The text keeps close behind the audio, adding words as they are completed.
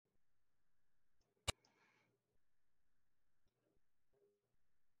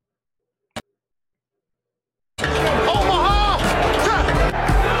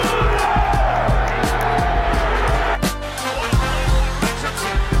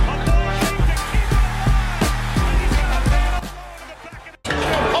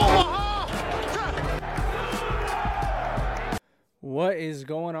is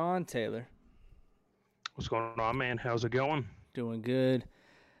going on, Taylor? What's going on, man? How's it going? Doing good.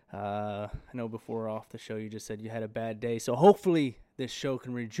 I know before off the show you just said you had a bad day, so hopefully this show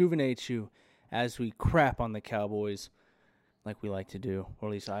can rejuvenate you as we crap on the Cowboys like we like to do, or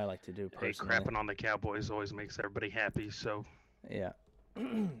at least I like to do personally. Hey, crapping on the Cowboys always makes everybody happy, so yeah.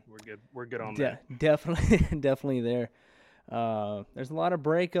 We're good. We're good on that. Definitely there. There's a lot of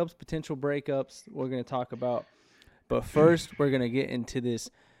breakups, potential breakups we're going to talk about. But first, we're going to get into this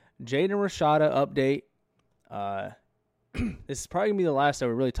Jaden Rashada update. This is probably going to be the last that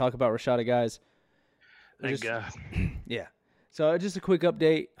we really talk about Rashada, guys. Thank God. Yeah. So just a quick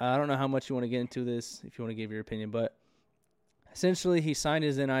update. I don't know how much you want to get into this, if you want to give your opinion, but essentially he signed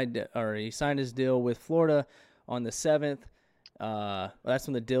his deal with Florida on the 7th. That's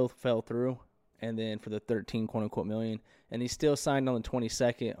when the deal fell through, and then for the 13 quote-unquote million. And he still signed on the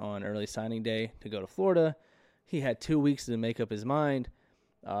 22nd on early signing day to go to Florida. He had 2 weeks to make up his mind.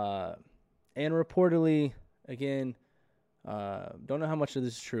 And reportedly, again, don't know how much of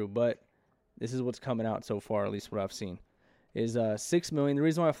this is true, but this is what's coming out so far, at least what I've seen, is $6 million. The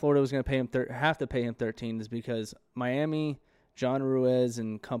reason why Florida was going to pay him have to pay him 13 is because Miami, John Ruiz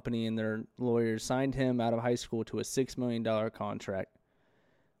and company and their lawyers signed him out of high school to a $6 million contract.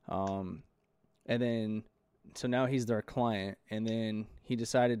 And then, so now he's their client. And then he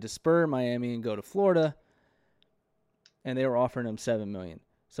decided to spur Miami and go to Florida, and they were offering him $7 million.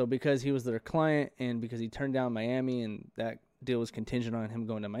 So because he was their client and because he turned down Miami and that deal was contingent on him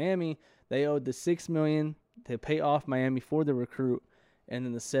going to Miami, they owed the $6 million to pay off Miami for the recruit, and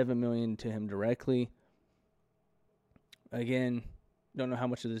then the $7 million to him directly. Again, don't know how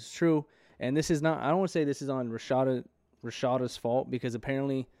much of this is true. And this is not, I don't want to say this is on Rashada's fault, because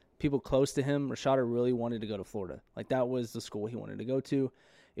apparently people close to him, Rashada really wanted to go to Florida. Like, that was the school he wanted to go to.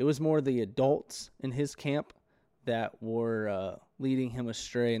 It was more the adults in his camp that were leading him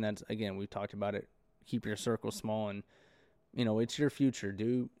astray. And that's, again, we've talked about it. Keep your circle small, and, you know, it's your future.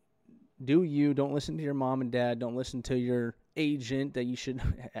 Do you. Don't listen to your mom and dad. Don't listen to your agent that you should,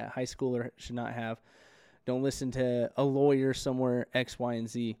 at high school, or should not have. Don't listen to a lawyer somewhere, X, Y, and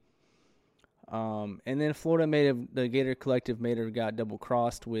Z. And then Florida the Gator Collective got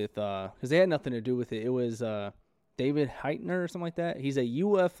double-crossed with, because they had nothing to do with it. It was David Heitner or something like that. He's a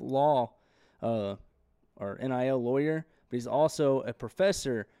UF law or NIL lawyer, but he's also a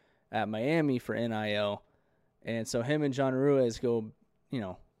professor at Miami for NIL. And so him and John Ruiz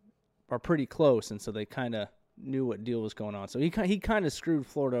are pretty close, and so they kind of knew what deal was going on. So he kind of screwed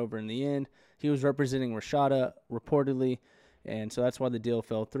Florida over in the end. He was representing Rashada, reportedly, and so that's why the deal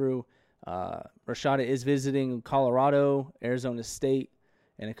fell through. Rashada is visiting Colorado, Arizona State,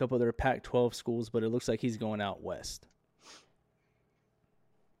 and a couple other Pac-12 schools, but it looks like he's going out west.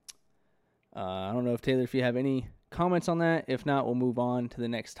 I don't know if, Taylor, if you have any comments on that. If not, we'll move on to the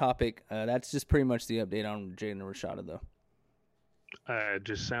next topic. That's just pretty much the update on Jaden Rashada, though. It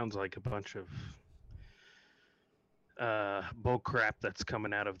just sounds like a bunch of bull crap that's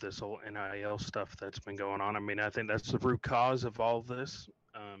coming out of this whole NIL stuff that's been going on. I mean, I think that's the root cause of all of this.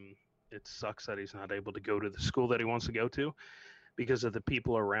 It sucks that he's not able to go to the school that he wants to go to because of the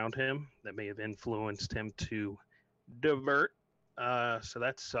people around him that may have influenced him to divert. So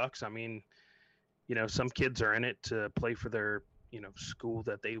that sucks. I mean, you know, some kids are in it to play for their, school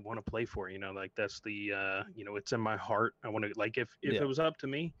that they want to play for, like that's the, it's in my heart. I want to, like, if it was up to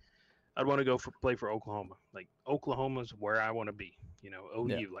me, I'd want to go play for Oklahoma. Like, Oklahoma's where I want to be, OU.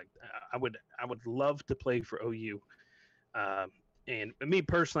 Yeah. Like, I would love to play for OU. And me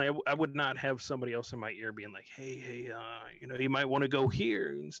personally, I would not have somebody else in my ear being like, hey, you might want to go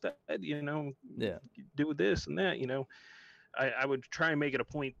here instead, do this and that, I would try and make it a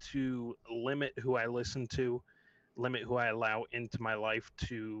point to limit who I listen to, limit who I allow into my life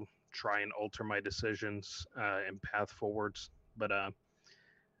to try and alter my decisions and path forwards. But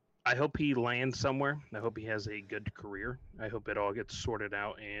I hope he lands somewhere. I hope he has a good career. I hope it all gets sorted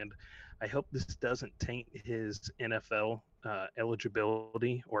out. And I hope this doesn't taint his NFL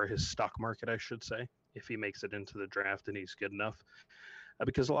eligibility, or his stock market, I should say, if he makes it into the draft and he's good enough.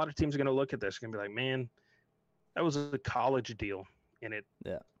 Because a lot of teams are going to look at this and be like, man, that was a college deal, and it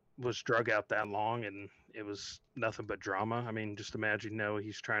was drug out that long, and it was nothing but drama. I mean, just imagine,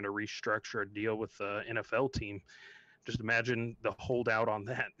 he's trying to restructure a deal with the NFL team. Just imagine the holdout on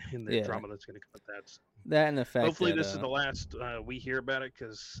that and the drama that's going to come with that. That and the fact hopefully this is the last we hear about it,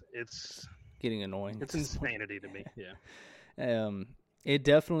 because it's getting annoying. It's insanity to me. Yeah. It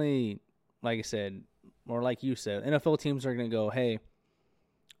definitely, like I said, or like you said, NFL teams are going to go, hey,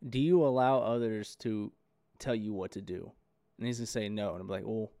 do you allow others to tell you what to do? And he's going to say no. And I'm like,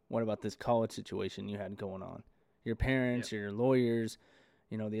 well, what about this college situation you had going on? Your parents, your lawyers,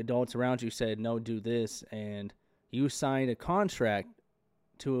 the adults around you said, no, do this, and you signed a contract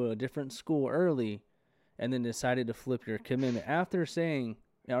to a different school early and then decided to flip your commitment after saying,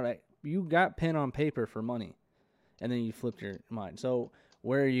 you got pen on paper for money, and then you flipped your mind. So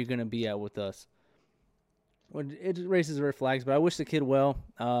where are you going to be at with us? Well, it raises red flags, but I wish the kid well.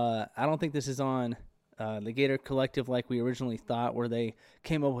 I don't think this is on the Gator Collective like we originally thought, where they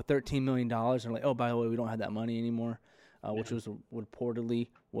came up with $13 million and like, oh, by the way, we don't have that money anymore, which was reportedly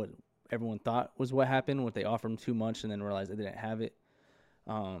what everyone thought was what happened, what they offered him too much and then realized they didn't have it.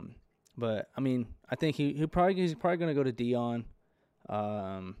 But, I mean, I think he's probably going to go to Dion.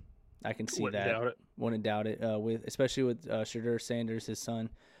 I can see that. Wouldn't doubt it. Especially with Shadur Sanders, his son,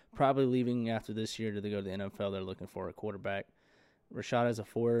 probably leaving after this year to go to the NFL. They're looking for a quarterback. Rashada is a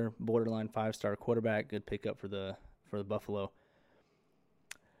 4 borderline 5-star quarterback. Good pickup for the Buffalo.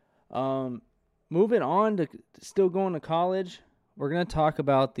 Moving on to still going to college, we're going to talk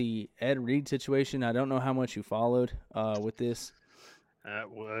about the Ed Reed situation. I don't know how much you followed with this.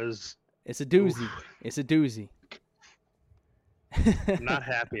 It's a doozy. Oof. It's a doozy. Not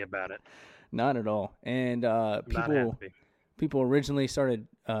happy about it. Not at all. And people originally started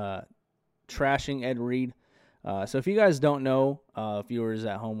trashing Ed Reed. So if you guys don't know, viewers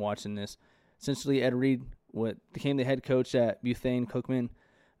at home watching this, essentially Ed Reed became the head coach at Bethune-Cookman,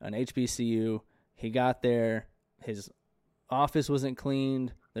 an HBCU. He got there. His office wasn't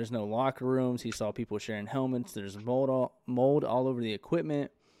cleaned. There's no locker rooms. He saw people sharing helmets. There's mold all over the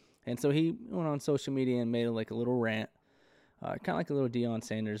equipment. And so he went on social media and made a little rant, kind of like a little Deion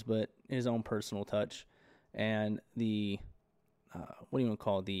Sanders, but his own personal touch. And the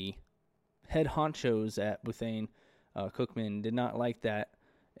head honchos at Bethune-Cookman did not like that,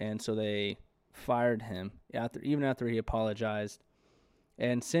 and so they fired him even after he apologized.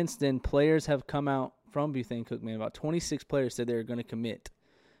 And since then, players have come out from Bethune-Cookman. About 26 players said they were going to commit.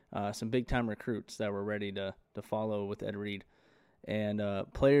 Some big-time recruits that were ready to follow with Ed Reed. And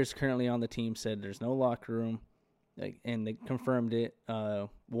players currently on the team said there's no locker room, and they confirmed it.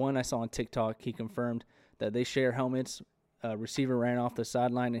 One I saw on TikTok, he confirmed that they share helmets. A receiver ran off the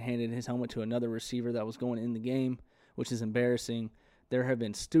sideline and handed his helmet to another receiver that was going in the game, which is embarrassing. There have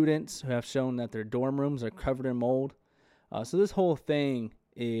been students who have shown that their dorm rooms are covered in mold. So this whole thing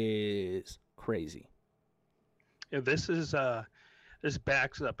is crazy. Yeah, this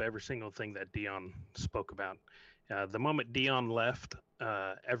backs up every single thing that Deion spoke about. The moment Deion left,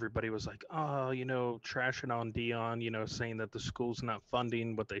 everybody was like, oh, trashing on Deion, saying that the school's not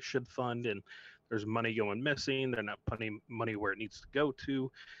funding what they should fund, and there's money going missing. They're not putting money where it needs to go to,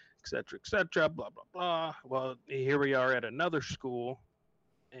 et cetera, blah, blah, blah. Well, here we are at another school,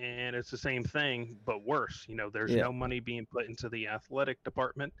 and it's the same thing, but worse. There's no money being put into the athletic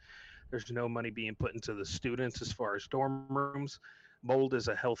department. There's no money being put into the students as far as dorm rooms. Mold is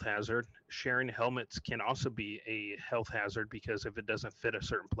a health hazard. Sharing helmets can also be a health hazard because if it doesn't fit a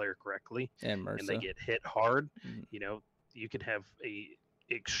certain player correctly and they get hit hard, you could have a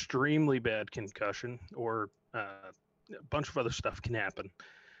extremely bad concussion or a bunch of other stuff can happen.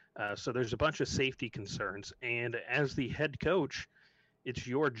 So there's a bunch of safety concerns. And as the head coach, it's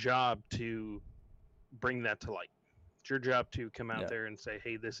your job to bring that to light. It's your job to come out there and say,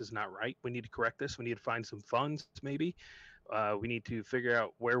 hey, this is not right. We need to correct this. We need to find some funds maybe. We need to figure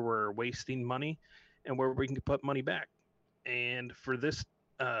out where we're wasting money and where we can put money back. And for this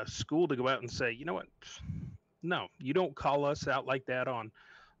school to go out and say, you know what? No, you don't call us out like that on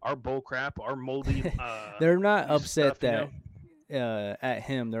our bull crap, our moldy. They're not upset stuff, at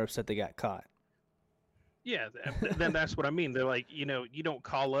him. They're upset they got caught. Yeah, then that's what I mean. They're like, you don't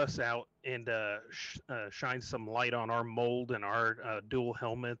call us out and shine some light on our mold and our dual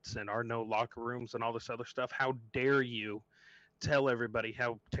helmets and our no locker rooms and all this other stuff. How dare you tell everybody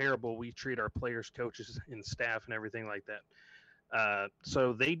how terrible we treat our players, coaches, and staff and everything like that.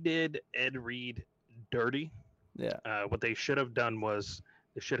 So they did Ed Reed dirty. Yeah. What they should have done was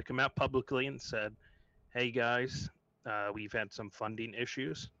they should have come out publicly and said, hey, guys, we've had some funding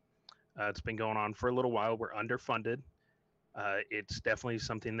issues. It's been going on for a little while. We're underfunded. It's definitely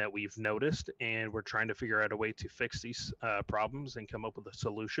something that we've noticed, and we're trying to figure out a way to fix these problems and come up with a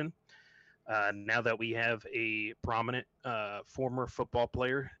solution. Now that we have a prominent former football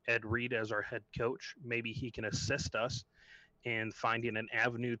player, Ed Reed, as our head coach, maybe he can assist us in finding an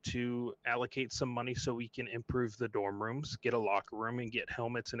avenue to allocate some money so we can improve the dorm rooms, get a locker room, and get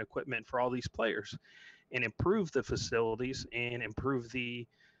helmets and equipment for all these players, and improve the facilities and improve the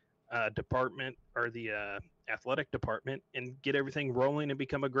department or the athletic department and get everything rolling and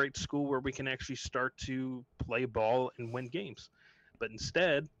become a great school where we can actually start to play ball and win games. But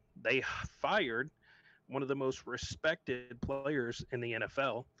instead, they fired one of the most respected players in the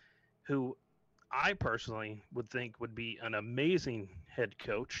NFL, who I personally would think would be an amazing head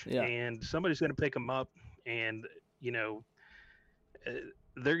coach, Yeah. and somebody's going to pick him up, and uh,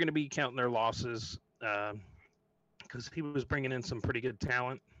 they're going to be counting their losses because he was bringing in some pretty good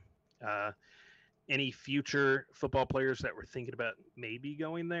talent. Uh, any future football players that were thinking about maybe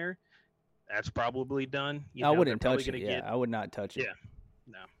going there, that's probably done. I wouldn't touch it. Yeah, I would not touch it. Yeah,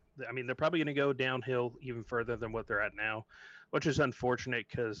 no. I mean, they're probably going to go downhill even further than what they're at now, which is unfortunate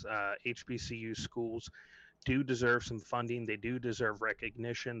because HBCU schools do deserve some funding. They do deserve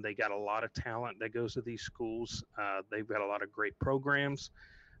recognition. They got a lot of talent that goes to these schools. They've got a lot of great programs.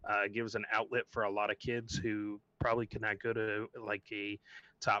 It gives an outlet for a lot of kids who probably could not go to like a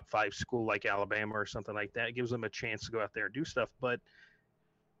top 5 school like Alabama or something like that. It gives them a chance to go out there and do stuff, but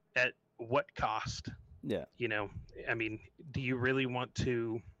at what cost? Yeah. I mean, do you really want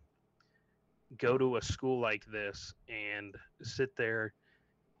to go to a school like this and sit there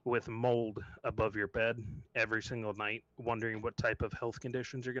with mold above your bed every single night, wondering what type of health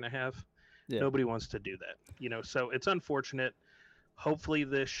conditions you're going to have? Yeah. Nobody wants to do that, so it's unfortunate. Hopefully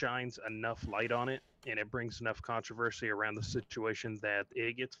this shines enough light on it and it brings enough controversy around the situation that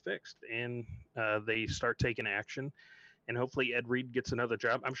it gets fixed and they start taking action, and hopefully Ed Reed gets another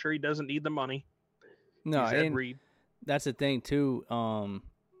job. I'm sure he doesn't need the money. No, Ed Reed. That's the thing too,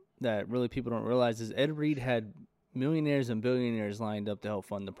 that really people don't realize is Ed Reed had millionaires and billionaires lined up to help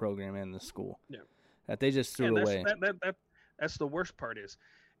fund the program and the school. Yeah. That they just threw away. That's the worst part is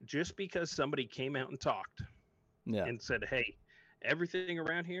just because somebody came out and talked and said, hey, everything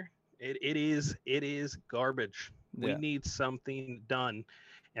around here, it is garbage. Yeah. We need something done.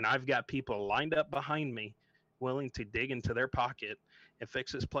 And I've got people lined up behind me willing to dig into their pocket and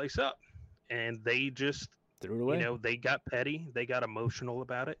fix this place up. And they just threw it away. They got petty. They got emotional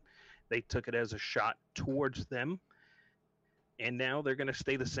about it. They took it as a shot towards them. And now they're going to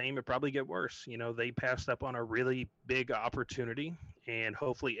stay the same and probably get worse. They passed up on a really big opportunity, and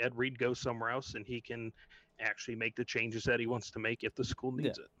hopefully Ed Reed goes somewhere else and he can actually make the changes that he wants to make if the school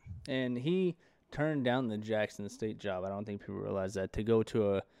needs it. And he turned down the Jackson State job. I don't think people realize that. To go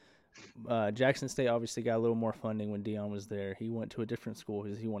to a Jackson State obviously got a little more funding when Deion was there. He went to a different school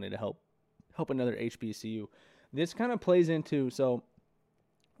because he wanted to help another HBCU. This kind of plays into, so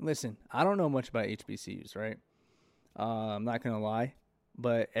listen, I don't know much about HBCUs, right? I'm not going to lie,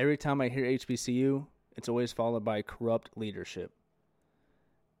 but every time I hear HBCU, it's always followed by corrupt leadership.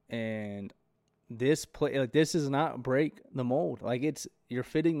 And this is not break the mold. Like you're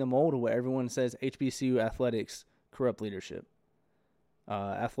fitting the mold of what everyone says HBCU athletics, corrupt leadership.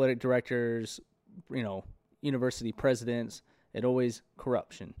 Athletic directors, university presidents, it always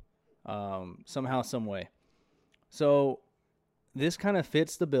corruption. Somehow, some way. So this kind of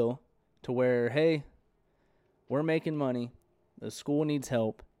fits the bill to where, hey, we're making money. The school needs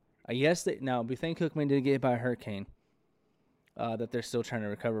help. I guess now Bethune Cookman did get hit by a hurricane that they're still trying to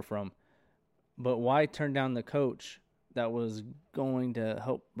recover from. But why turn down the coach that was going to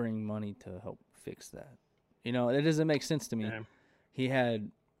help bring money to help fix that? It doesn't make sense to me. Yeah. He had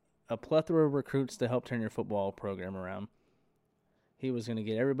a plethora of recruits to help turn your football program around. He was going to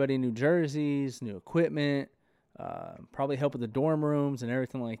get everybody new jerseys, new equipment, probably help with the dorm rooms and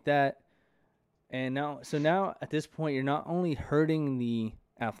everything like that. And now at this point, you're not only hurting the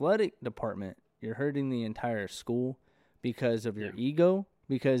athletic department, you're hurting the entire school because of your ego,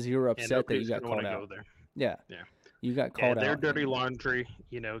 because you're upset that you got called out. Yeah. You got called out. Their dirty laundry,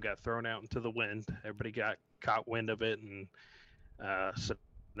 got thrown out into the wind. Everybody got caught wind of it, and so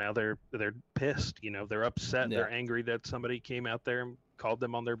now they're pissed. They're upset. Yeah. They're angry that somebody came out there and called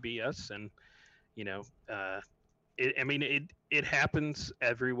them on their BS. And it happens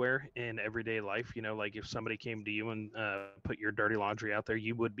everywhere in everyday life. Like if somebody came to you and put your dirty laundry out there,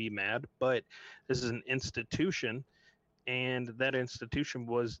 you would be mad. But this is an institution, and that institution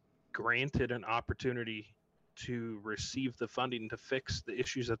was granted an opportunity to receive the funding to fix the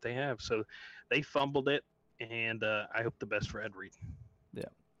issues that they have. So they fumbled it, and I hope the best for Ed Reed. Yeah.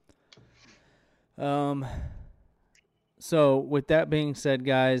 So with that being said,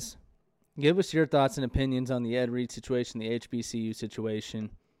 guys, give us your thoughts and opinions on the Ed Reed situation, the HBCU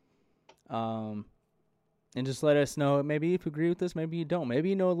situation. And just let us know, maybe if you agree with this, maybe you don't. Maybe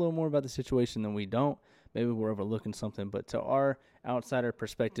you know a little more about the situation than we don't. Maybe we're overlooking something. But to our outsider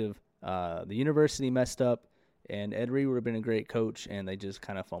perspective, the university messed up, and Ed Reed would have been a great coach, and they just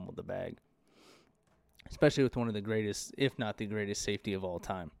kind of fumbled the bag, especially with one of the greatest, if not the greatest, safety of all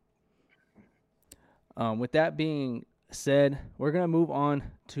time. With that being said, we're going to move on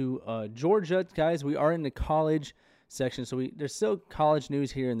to Georgia. Guys, we are in the college section, so there's still college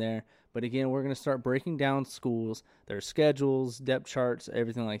news here and there, But again, we're going to start breaking down schools, their schedules, depth charts,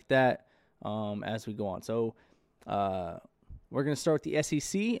 everything like that as we go on. So we're going to start with the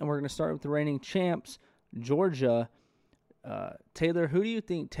SEC, and we're going to start with the reigning champs, Georgia. Taylor, who do you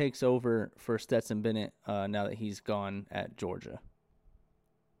think takes over for Stetson Bennett now that he's gone at Georgia?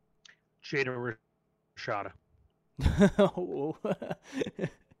 Jaden Rashada.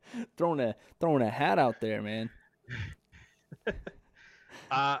 throwing a hat out there, man.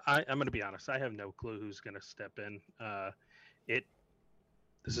 I'm going to be honest. I have no clue who's going to step in.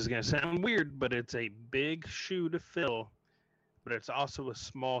 This is going to sound weird, but it's a big shoe to fill, but it's also a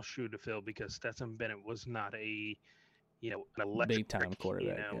small shoe to fill because Stetson Bennett was not an electric, big-time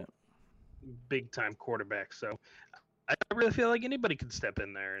quarterback. big-time quarterback. So I really feel like anybody could step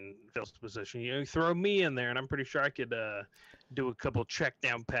in there and fill the position. You throw me in there, and I'm pretty sure I could do a couple check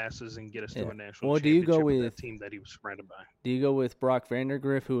down passes and get us to a national championship do you go with that team that he was surrounded by. Do you go with Brock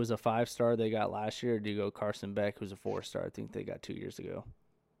Vandergriff, who was a 5-star they got last year, or do you go Carson Beck, who's a 4-star I think they got 2 years ago?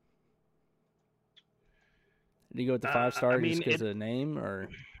 Do you go with the 5-star just because of the name, or?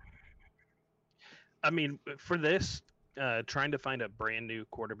 I mean, for this, trying to find a brand new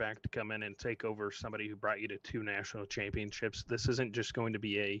quarterback to come in and take over somebody who brought you to 2 national championships, this isn't just going to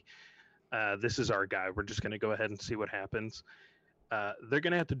be this is our guy. We're just going to go ahead and see what happens. They're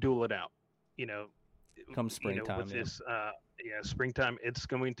going to have to duel it out. Come springtime. With this, springtime, it's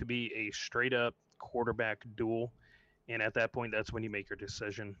going to be a straight up quarterback duel. And at that point, that's when you make your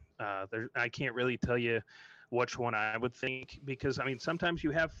decision. I can't really tell you which one I would think, because I mean, sometimes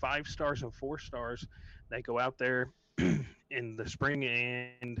you have 5 stars and 4 stars that go out there in the spring,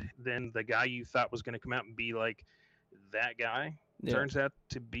 and then the guy you thought was going to come out and be like that guy turns out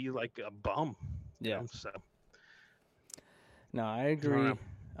to be like a bum. So no, I agree.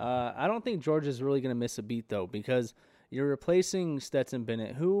 I don't think Georgia's really going to miss a beat though, because you're replacing Stetson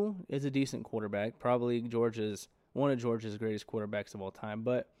Bennett, who is a decent quarterback, probably one of Georgia's greatest quarterbacks of all time,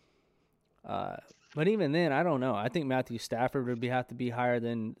 but even then, I don't know. I think Matthew Stafford would have to be higher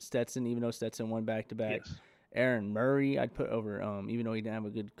than Stetson, even though Stetson won back-to-back. Yes. Aaron Murray, I'd put over, even though he didn't have a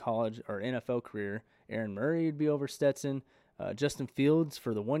good college or NFL career, Aaron Murray would be over Stetson. Justin Fields,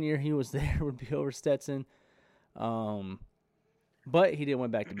 for the 1 year he was there, would be over Stetson. But he did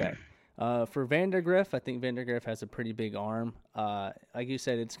win back-to-back. For Vandergriff, I think Vandergriff has a pretty big arm. Like you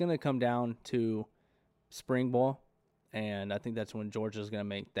said, it's going to come down to spring ball, and I think that's when Georgia's going to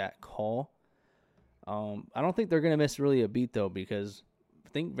make that call. I don't think they're going to miss really a beat, though, because I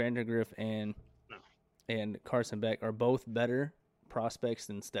think Vandergriff and Carson Beck are both better prospects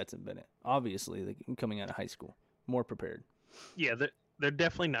than Stetson Bennett. Obviously, coming out of high school, more prepared. Yeah, they're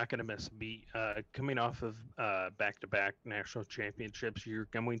definitely not going to miss a beat. Coming off of back-to-back national championships, you're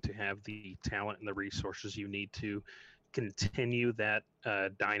going to have the talent and the resources you need to continue that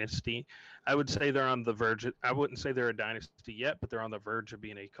dynasty. I would say they're on the verge. I wouldn't say they're a dynasty yet, but they're on the verge of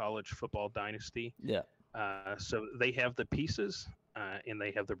being a college football dynasty. Yeah. So they have the pieces, and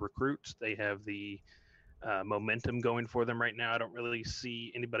they have the recruits. They have the momentum going for them right now. I don't really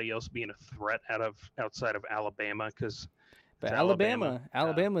see anybody else being a threat outside of Alabama, because. But Alabama,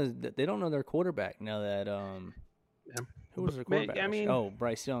 they don't know their quarterback now that who was their quarterback?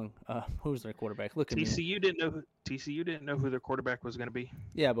 Bryce Young. Who was their quarterback? Look at TCU me. TCU didn't know who their quarterback was going to be.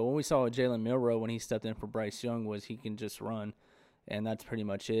 Yeah, but when we saw Jalen Milroe when he stepped in for Bryce Young, was he can just run, and that's pretty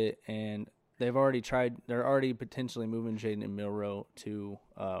much it. And they've already tried. They're already potentially moving Jaden Milroe to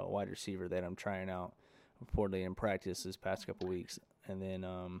wide receiver that I'm trying out reportedly in practice this past couple weeks. And then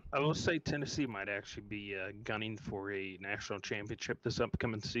I will say Tennessee might actually be gunning for a national championship this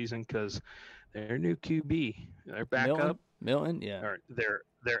upcoming season, because their new QB, their backup, Milton, yeah, or their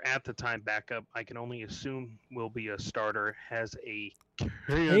at the time backup, I can only assume will be a starter, has a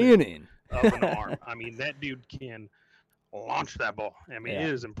cannon of an arm. I mean, that dude can launch that ball. I mean, it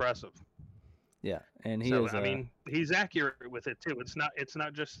is impressive. Yeah, and he's accurate with it too. It's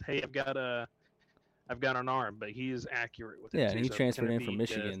not just, hey, I've got an arm, but he is accurate with it. Yeah, and he transferred in from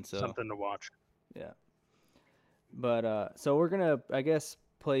Michigan, so something to watch. Yeah. But so we're gonna, I guess,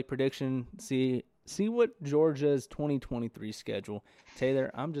 play prediction. See what Georgia's 2023 schedule. Taylor,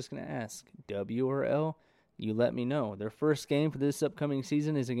 I'm just gonna ask, W or L? You let me know. Their first game for this upcoming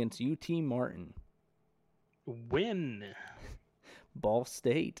season is against UT Martin. Win. Ball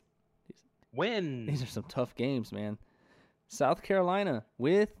State. Win. These are some tough games, man. South Carolina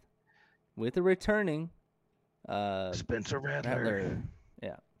with a returning Spencer Rattler.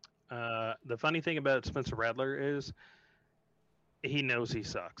 Yeah. The funny thing about Spencer Rattler is he knows he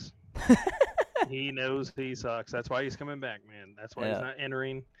sucks. He knows he sucks. That's why he's coming back, man. That's why he's not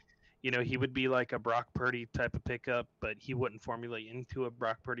entering. He would be like a Brock Purdy type of pickup, but he wouldn't formulate into a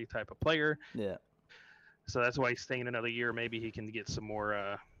Brock Purdy type of player. Yeah. So that's why he's staying another year. Maybe he can get some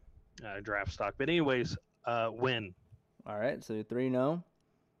more draft stock. But anyways, win. All right, so 3-0.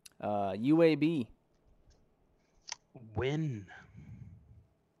 UAB. Win.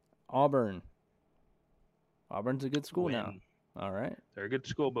 Auburn. Auburn's a good school Win. now. All right. They're a good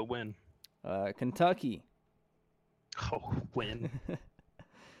school, but win. Kentucky. Oh, win.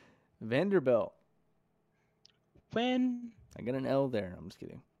 Vanderbilt. Win. I got an L there. I'm just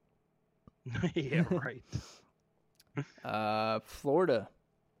kidding. Yeah, right. Florida.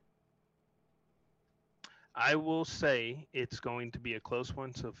 I will say it's going to be a close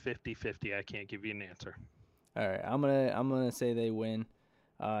one, so 50-50. I can't give you an answer. All right, I'm gonna say they win.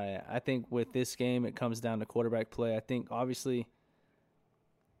 I think with this game, it comes down to quarterback play. I think obviously,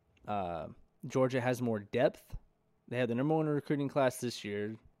 Georgia has more depth. They have the number one recruiting class this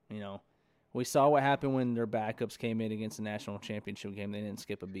year. We saw what happened when their backups came in against the national championship game. They didn't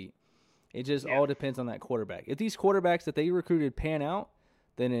skip a beat. It just all depends on that quarterback. If these quarterbacks that they recruited pan out,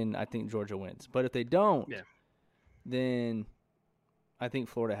 then I think Georgia wins. But if they don't, then I think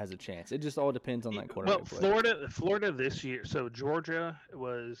Florida has a chance. It just all depends on that quarterback. Well, Florida this year. So Georgia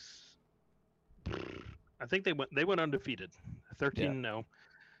was, I think they went undefeated, 13-0.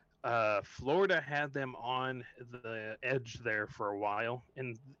 Florida had them on the edge there for a while,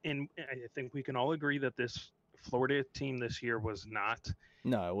 and I think we can all agree that this Florida team this year was not.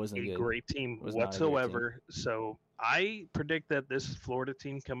 No, it wasn't a great team whatsoever. So I predict that this Florida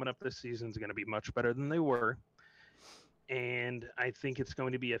team coming up this season is going to be much better than they were. And I think it's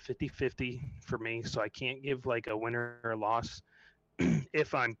going to be a 50-50 for me. So I can't give like a winner or a loss.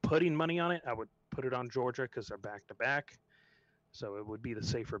 If I'm putting money on it, I would put it on Georgia because they're back-to-back. So it would be the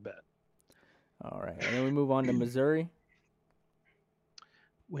safer bet. All right. And then we move on to Missouri.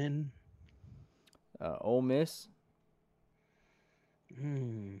 Win. Ole Miss.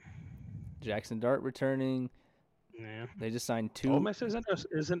 Jackson Dart returning. Yeah. They just signed 2. Ole Miss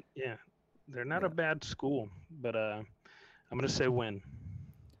isn't they're not a bad school, but I'm going to say win.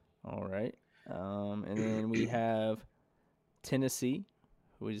 All right. And then we have Tennessee.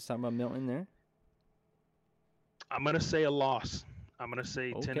 We just talking about Milton there. I'm going to say a loss. I'm going to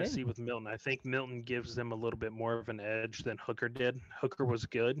say Tennessee with Milton. I think Milton gives them a little bit more of an edge than Hooker did. Hooker was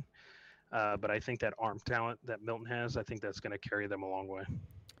good, but I think that arm talent that Milton has, I think that's going to carry them a long way.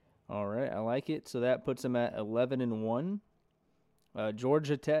 All right, I like it. So that puts them at 11-1.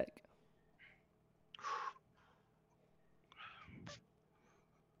 Georgia Tech.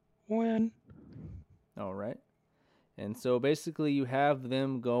 Win. All right. And so basically you have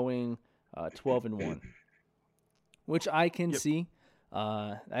them going 12-1. Which I can see.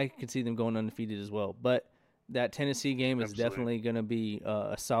 I can see them going undefeated as well. But that Tennessee game is definitely going to be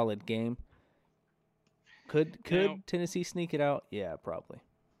a solid game. Could Tennessee sneak it out? Yeah, probably.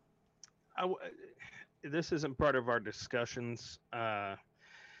 This isn't part of our discussions, but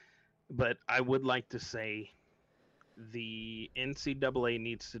I would like to say the NCAA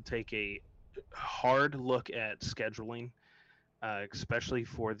needs to take a hard look at scheduling. Especially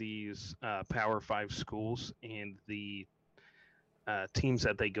for these Power 5 schools and the teams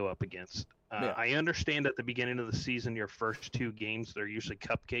that they go up against. I understand at the beginning of the season, your first 2 games, they're usually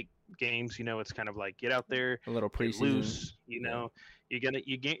cupcake games. It's kind of like get out there, a little preseason. Loose.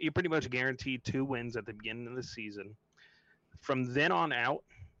 You pretty much guaranteed 2 wins at the beginning of the season. From then on out,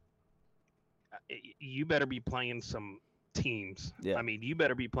 you better be playing some teams. Yeah. I mean, you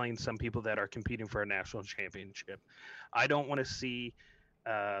better be playing some people that are competing for a national championship. I don't want to see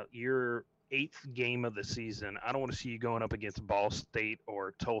your 8th game of the season. I don't want to see you going up against Ball State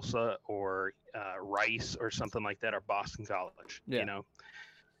or Tulsa or Rice or something like that, or Boston College. Yeah.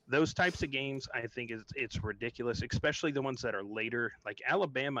 Those types of games, I think it's ridiculous, especially the ones that are later. Like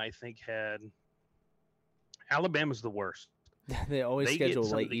Alabama, I think Alabama's the worst. They always schedule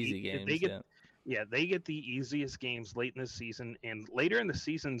late easy games. They get the easiest games late in the season, and later in the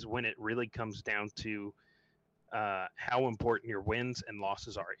seasons when it really comes down to how important your wins and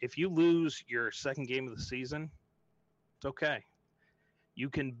losses are. If you lose your second game of the season, it's okay. You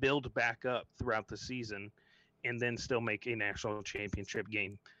can build back up throughout the season and then still make a national championship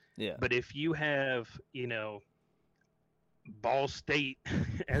game. Yeah. But if you have, Ball State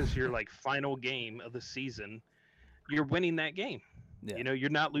as your final game of the season, you're winning that game. Yeah. You're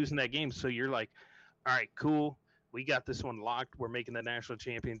not losing that game. So you're like, all right, cool. We got this one locked. We're making the national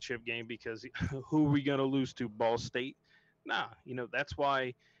championship game because who are we going to lose to? Ball State? Nah, that's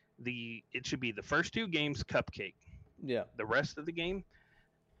why it should be the first 2 games cupcake. Yeah. The rest of the game,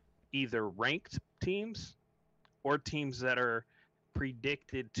 either ranked teams or teams that are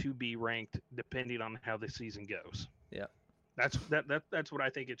predicted to be ranked depending on how the season goes. Yeah. That's what I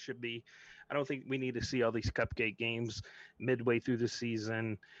think it should be. I don't think we need to see all these cupcake games midway through the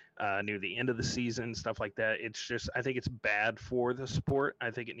season, near the end of the season, stuff like that. It's just, I think it's bad for the sport.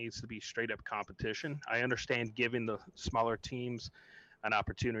 I think it needs to be straight up competition. I understand giving the smaller teams an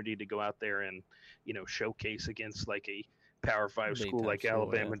opportunity to go out there and, showcase against like a Power 5 Big school time like school,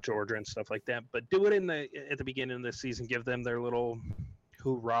 Alabama, yeah. Georgia, and stuff like that. But do it at the beginning of the season. Give them their little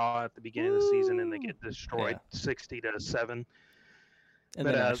hoorah at the beginning of the season, and they get destroyed 60-7. And But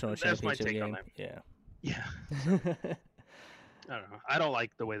the national that's my championship take on game. that. Yeah. Yeah. I don't know. I don't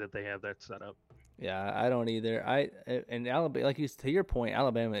like the way that they have that set up. Yeah, I don't either. And Alabama, like to your point,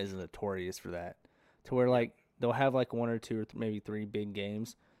 Alabama is notorious for that. To where like they'll have like one or two or maybe three big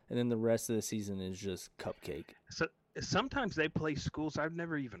games, and then the rest of the season is just cupcake. So sometimes they play schools I've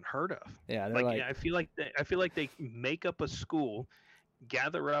never even heard of. Yeah, they're like I feel like they make up a school,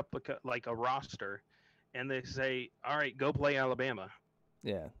 gather up a roster, and they say, "All right, go play Alabama."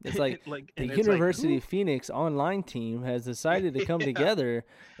 yeah, it's like the it's University of Phoenix online team has decided to come together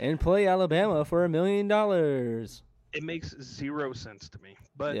and play Alabama for $1 million. It makes zero sense to me,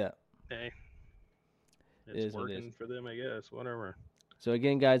 but yeah, hey, it's working for them, I guess. Whatever. So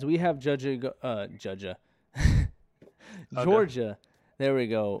again, guys, we have Georgia. There we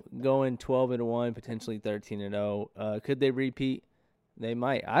go, going 12-1, potentially 13-0. Could they repeat? They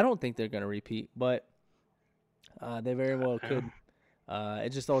might. I don't think they're going to repeat, but they very well could. It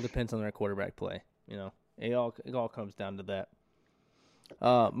just all depends on their quarterback play. It all comes down to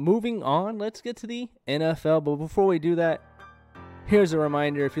that. Moving on, let's get to the NFL. But before we do that, here's a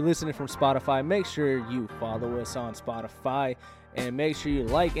reminder: if you're listening from Spotify, make sure you follow us on Spotify. And make sure you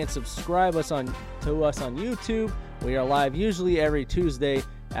like and subscribe to us on YouTube. We are live usually every Tuesday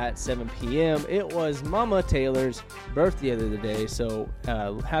at 7 p.m. It was Mama Taylor's birthday the other day, so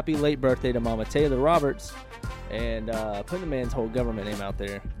happy late birthday to Mama Taylor Roberts. And putting the man's whole government name out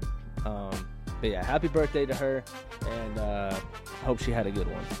there. But yeah, happy birthday to her, and hope she had a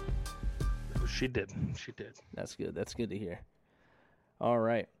good one. She did. That's good. That's good to hear. All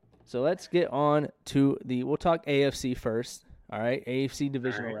right. So let's get on to we'll talk AFC first. All right, AFC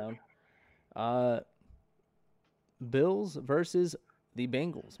Divisional round. Bills versus the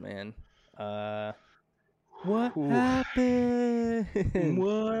Bengals, man. What happened?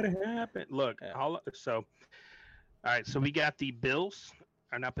 What happened? Look, all right, so we got the Bills,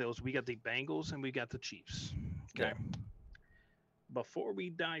 or not Bills, we got the Bengals, and we got the Chiefs. Okay. Yeah. Before we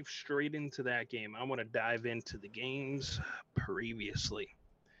dive straight into that game, I want to dive into the games previously.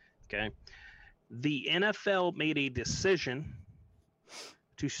 Okay. The NFL made a decision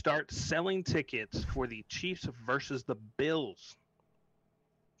to start selling tickets for the Chiefs versus the Bills.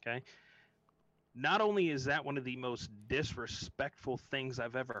 Okay. Not only is that one of the most disrespectful things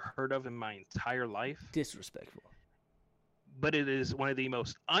I've ever heard of in my entire life. Disrespectful. But it is one of the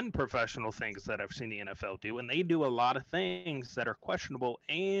most unprofessional things that I've seen the NFL do. And they do a lot of things that are questionable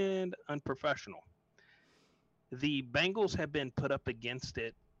and unprofessional. The Bengals have been put up against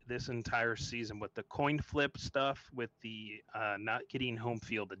it this entire season with the coin flip stuff, with the not getting home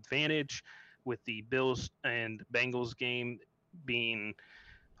field advantage, with the Bills and Bengals game being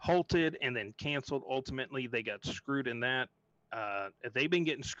halted and then canceled. Ultimately, they got screwed in that. They've been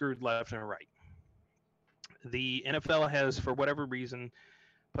getting screwed left and right. The NFL has, for whatever reason,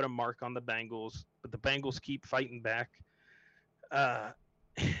 put a mark on the Bengals, but the Bengals keep fighting back.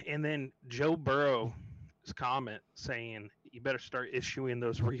 And then Joe Burrow's comment saying, "You better start issuing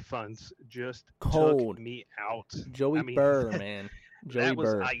those refunds," just took me out. Joey Burr, man. That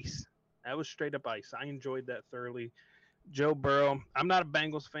was ice. That was straight up ice. I enjoyed that thoroughly. Joe Burrow, I'm not a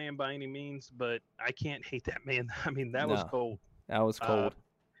Bengals fan by any means, but I can't hate that man. I mean, that was cold. That was cold.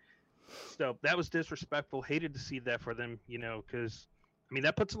 So that was disrespectful. Hated to see that for them, because, I mean,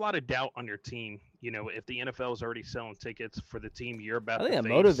 that puts a lot of doubt on your team. If the NFL is already selling tickets for the team you're about to face. I think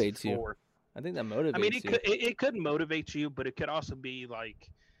that motivates you. I think that motivates you. I mean, it could motivate you, but it could also be like,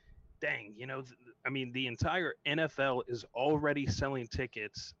 dang, I mean, the entire NFL is already selling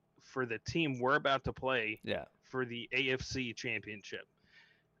tickets for the team we're about to play for the AFC championship.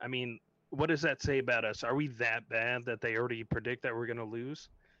 I mean, what does that say about us? Are we that bad that they already predict that we're going to lose?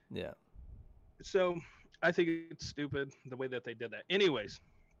 Yeah. So I think it's stupid the way that they did that. Anyways,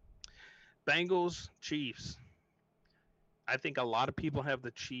 Bengals, Chiefs. I think a lot of people have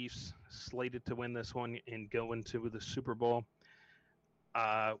the Chiefs slated to win this one and go into the Super Bowl.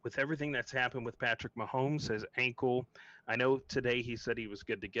 With everything that's happened with Patrick Mahomes, his ankle, I know today he said he was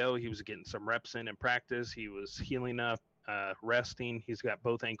good to go. He was getting some reps in practice. He was healing up, resting. He's got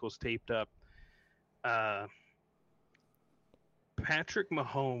both ankles taped up. Patrick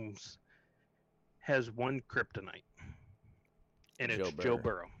Mahomes has one kryptonite, and it's Joe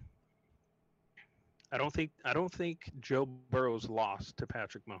Burrow. I don't think Joe Burrow's lost to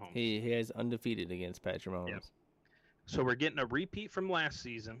Patrick Mahomes. He has undefeated against Patrick Mahomes. Yep. So we're getting a repeat from last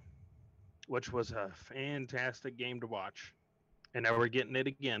season, which was a fantastic game to watch. And now we're getting it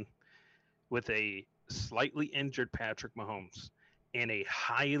again with a slightly injured Patrick Mahomes and a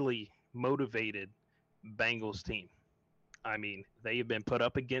highly motivated Bengals team. I mean, they have been put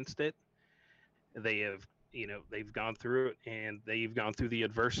up against it. They have, they've gone through it, and they've gone through the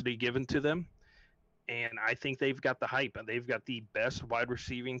adversity given to them. And I think they've got the hype. They've got the best wide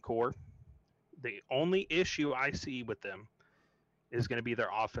receiving core. The only issue I see with them is going to be their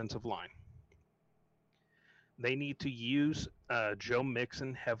offensive line. They need to use Joe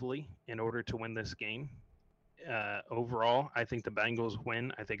Mixon heavily in order to win this game. Overall, I think the Bengals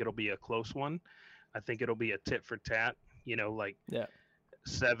win. I think it'll be a close one. I think it'll be a tit for tat,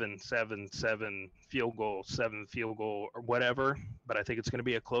 7-7 field goal, 7 field goal, or whatever. But I think it's going to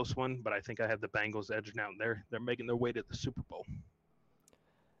be a close one. But I think I have the Bengals edging out. They're making their way to the Super Bowl.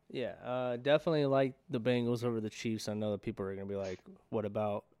 Yeah, definitely like the Bengals over the Chiefs. I know that people are going to be like, what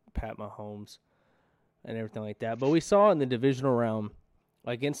about Pat Mahomes and everything like that. But we saw in the divisional round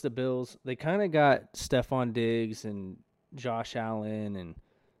against the Bills, they kind of got Stephon Diggs and Josh Allen and,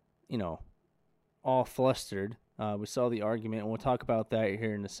 all flustered. We saw the argument, and we'll talk about that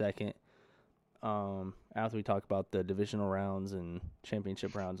here in a second after we talk about the divisional rounds and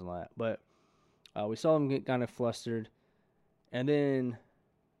championship rounds and all that. But we saw them get kind of flustered. And then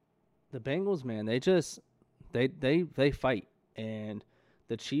the Bengals, man, they fight. And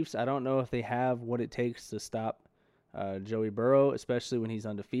the Chiefs, I don't know if they have what it takes to stop Joey Burrow, especially when he's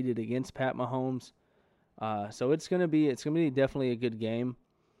undefeated against Pat Mahomes. So it's gonna be definitely a good game.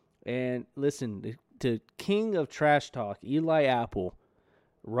 And listen, the king of trash talk, Eli Apple,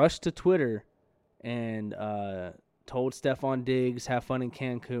 rushed to Twitter and told Stephon Diggs, have fun in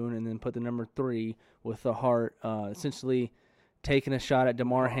Cancun, and then put the number 3 with the heart, essentially taking a shot at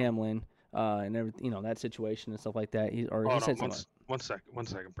Damar Hamlin and everything, that situation and stuff like that. One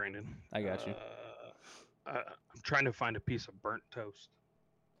second, Brandon. I got you. I'm trying to find a piece of burnt toast.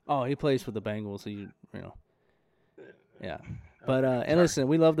 Oh, he plays for the Bengals, so yeah. But and listen,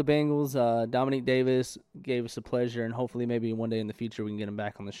 we love the Bengals. Dominique Davis gave us a pleasure, and hopefully maybe one day in the future we can get him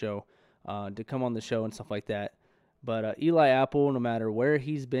back on the show to come on the show and stuff like that. But Eli Apple, no matter where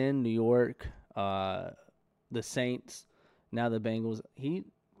he's been, New York, the Saints, now the Bengals, he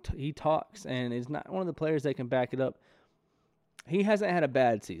talks, and is not one of the players that can back it up. He hasn't had a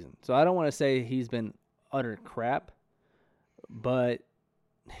bad season, so I don't want to say he's been utter crap, but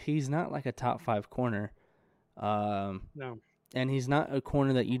he's not like a top 5 corner. No. And he's not a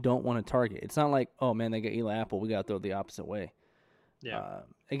corner that you don't want to target. It's not like, oh, man, they got Eli Apple. We got to throw the opposite way. Yeah.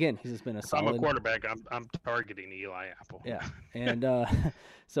 Again, he's just been a solid. I'm a quarterback. I'm targeting Eli Apple. Yeah. And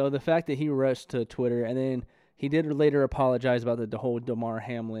so the fact that he rushed to Twitter, and then he did later apologize about the whole Damar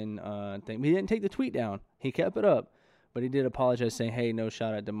Hamlin thing. He didn't take the tweet down. He kept it up. But he did apologize, saying, hey, no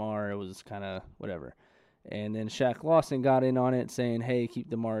shot at Damar. It was kind of whatever. And then Shaq Lawson got in on it, saying, hey, keep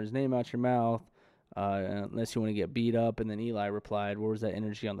Damar's name out your mouth. Unless you want to get beat up. And then Eli replied, where was that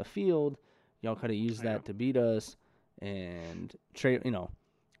energy on the field? Y'all could have used that to beat us. And,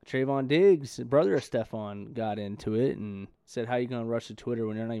 Trayvon Diggs, brother of Stephon, got into it and said, how you going to rush to Twitter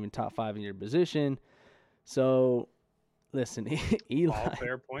when you're not even top 5 in your position? So, listen, Eli. All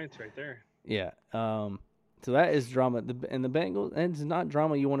fair points right there. Yeah. So that is drama. And the Bengals, and it's not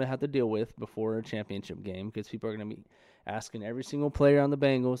drama you want to have to deal with before a championship game, because people are going to be asking every single player on the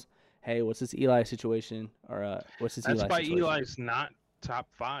Bengals, hey, what's this Eli situation? Or what's this Eli situation? That's why Eli's not top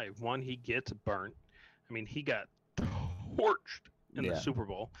 5. One, he gets burnt. I mean, he got torched in the Super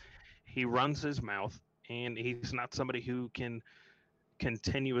Bowl. He runs his mouth, and he's not somebody who can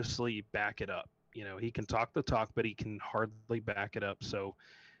continuously back it up. He can talk the talk, but he can hardly back it up. So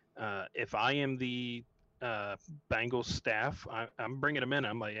if I am the Bengals staff, I'm bringing him in.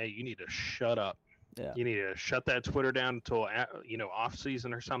 I'm like, hey, you need to shut up. Yeah. You need to shut that Twitter down until off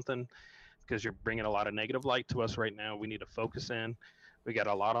season or something, because you're bringing a lot of negative light to us right now. We need to focus in. We got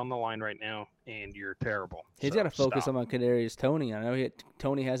a lot on the line right now, and you're terrible. He's got to focus on Kadarius Toney. I know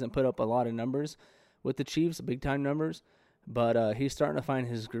Toney hasn't put up a lot of numbers with the Chiefs, big time numbers, but he's starting to find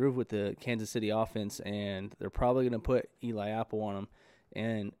his groove with the Kansas City offense, and they're probably going to put Eli Apple on him.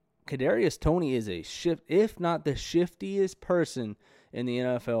 And Kadarius Toney is if not the shiftiest person in the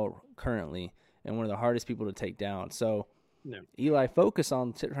NFL currently, and one of the hardest people to take down. So, Eli, focus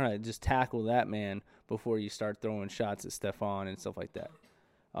on trying to just tackle that man before you start throwing shots at Stephon and stuff like that.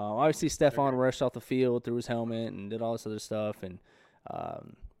 Obviously, Stephon rushed off the field, threw his helmet, and did all this other stuff. And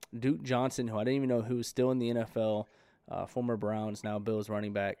Duke Johnson, who I didn't even know who was still in the NFL, former Browns, now Bills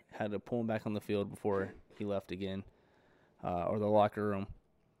running back, had to pull him back on the field before he left again, or the locker room.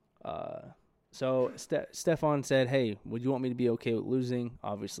 So Stephon said, hey, would you want me to be okay with losing?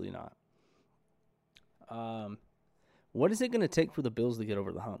 Obviously not. What is it going to take for the Bills to get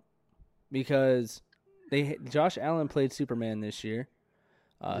over the hump? Because Josh Allen played Superman this year.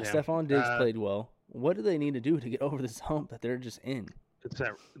 Stephon Diggs played well. What do they need to do to get over this hump that they're just in? It's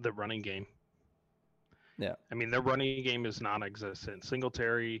the running game. Yeah. I mean, their running game is non-existent.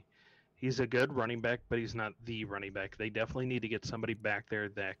 Singletary, he's a good running back, but he's not the running back. They definitely need to get somebody back there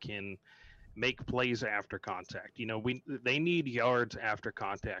that can make plays after contact. They need yards after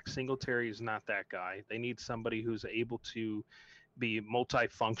contact. Singletary is not that guy. They need somebody who's able to be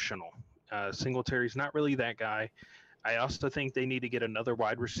multifunctional. Singletary's not really that guy. I also think they need to get another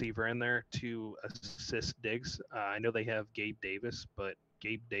wide receiver in there to assist Diggs. I know they have Gabe Davis, but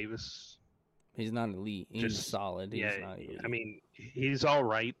Gabe Davis... He's not elite. He's solid. He's not elite. I mean, he's all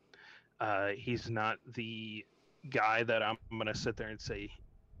right. He's not the guy that I'm going to sit there and say,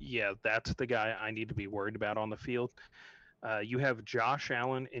 yeah, that's the guy I need to be worried about on the field. You have Josh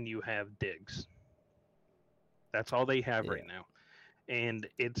Allen and you have Diggs. That's all they have right now. And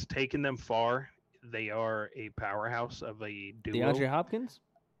it's taken them far. They are a powerhouse of a duo. DeAndre Hopkins?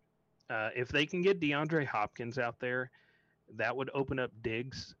 If they can get DeAndre Hopkins out there, that would open up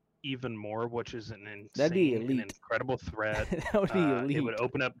Diggs even more, which is an insane and incredible threat. That would be elite. It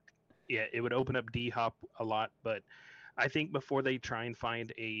would open up D-Hop a lot, but I think before they try and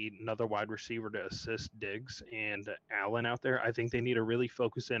find another wide receiver to assist Diggs and Allen out there, I think they need to really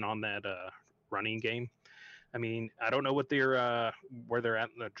focus in on that running game. I mean, I don't know what where they're at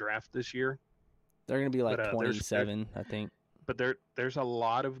in the draft this year. They're going to be like 27, I think. But there's a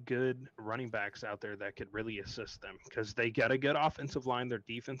lot of good running backs out there that could really assist them because they got a good offensive line. Their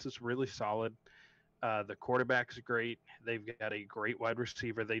defense is really solid. The quarterback's great. They've got a great wide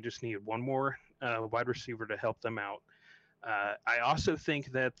receiver. They just need one more wide receiver to help them out. I also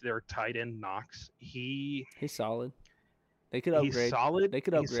think that their tight end Knox, he's solid. They could upgrade. He's solid. They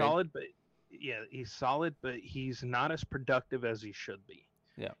could upgrade. He's solid, but he's solid, but he's not as productive as he should be.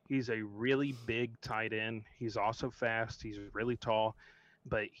 Yeah. He's a really big tight end. He's also fast. He's really tall,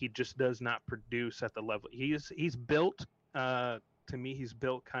 but he just does not produce at the level. He's built, to me, he's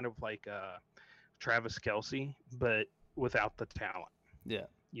built kind of like Travis Kelce, but without the talent. Yeah.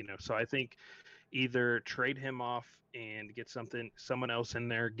 So I think either trade him off and get someone else in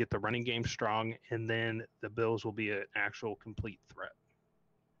there, get the running game strong, and then the Bills will be an actual complete threat.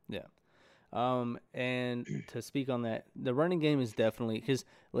 Yeah. And to speak on that, the running game is definitely because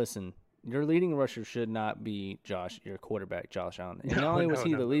listen, your leading rusher should not be your quarterback, Josh Allen. And not only was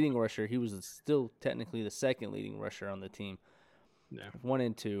he the leading rusher, he was still technically the second leading rusher on the team. Yeah. 1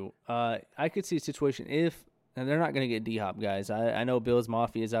 and 2. I could see a situation and they're not going to get D-Hop, guys. I know Bills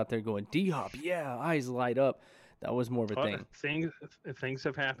Mafia is out there going, D-Hop, yeah, eyes light up. That was more of a thing. Things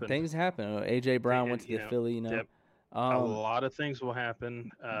have happened. Things happen. A.J. Brown went to the Philly, Yep. A lot of things will happen.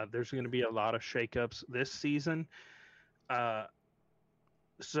 There's going to be a lot of shakeups this season.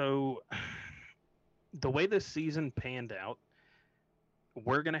 So the way this season panned out,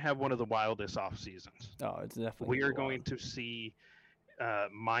 we're going to have one of the wildest off seasons. Oh, it's definitely. We are going to see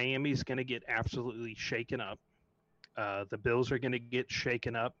Miami's going to get absolutely shaken up. The Bills are going to get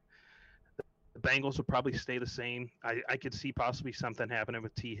shaken up. The Bengals will probably stay the same. I could see possibly something happening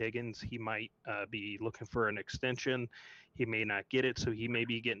with T. Higgins. He might be looking for an extension. He may not get it, so he may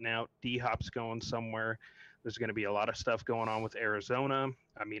be getting out. D-Hop's going somewhere. There's going to be a lot of stuff going on with Arizona.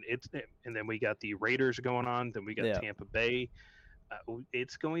 I mean, and then we got the Raiders going on. Then we got Tampa Bay.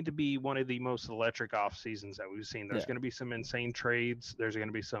 It's going to be one of the most electric off seasons that we've seen. There's going to be some insane trades. There's going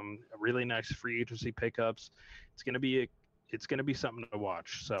to be some really nice free agency pickups. It's going to be something to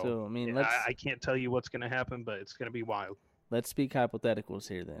watch. So I mean, I can't tell you what's going to happen, but it's going to be wild. Let's speak hypotheticals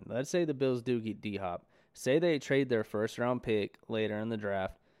here then. Let's say the Bills do get D-Hop. Say they trade their first-round pick later in the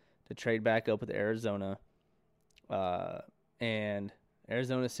draft to trade back up with Arizona, and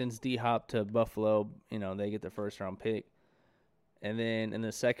Arizona sends D-Hop to Buffalo. They get their first-round pick. And then in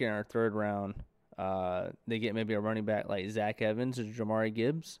the second or third round, they get maybe a running back like Zach Evans or Jamari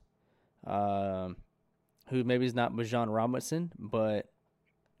Gibbs, who maybe is not Bijan Robinson, but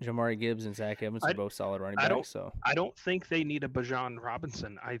Jamari Gibbs and Zach Evans are both solid running backs. I don't think they need a Bijan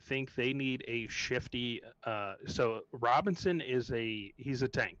Robinson. I think they need a shifty. So Robinson he's a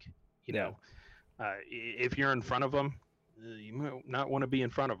tank. You know, if you're in front of him, you might not want to be in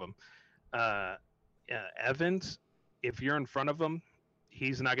front of him. Evans, if you're in front of him,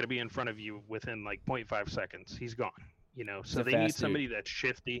 he's not going to be in front of you within like 0.5 seconds. He's gone. It's So a they need fast somebody dude. that's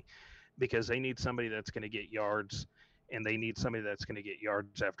shifty, because they need somebody that's going to get yards, and they need somebody that's going to get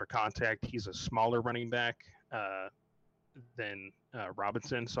yards after contact. He's a smaller running back than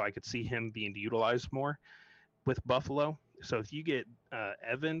Robinson, so I could see him being utilized more with Buffalo. So if you get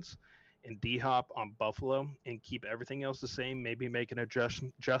Evans and D Hop on Buffalo and keep everything else the same, maybe make an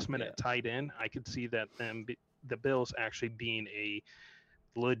adjustment Yeah. at tight end, I could see that the Bills actually being a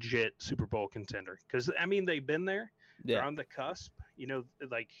legit Super Bowl contender. Because I mean, they've been there, they're Yeah. on the cusp.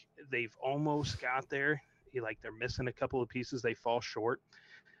 Like they've almost got there. Like they're missing a couple of pieces, they fall short.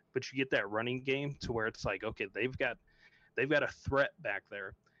 But you get that running game to where it's like, okay, they've got a threat back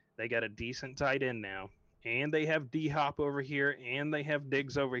there. They got a decent tight end now, and they have D Hop over here, and they have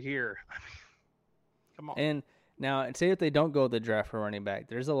Diggs over here. I mean, come on. And now, and say if they don't go the draft for running back,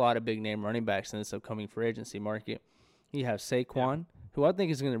 there's a lot of big name running backs in this upcoming free agency market. You have Saquon, who I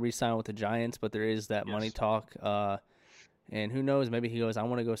think is going to re-sign with the Giants, but there is that money talk. And who knows, maybe he goes, I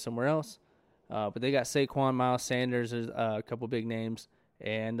want to go somewhere else. But they got Saquon, Miles Sanders, there's a couple big names,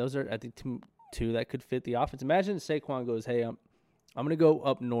 and those are, I think, two that could fit the offense. Imagine Saquon goes, hey, I'm going to go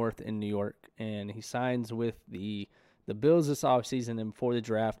up north in New York, and he signs with the Bills this offseason, and before the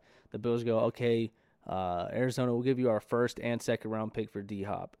draft, the Bills go, okay, Arizona will give you our first and second round pick for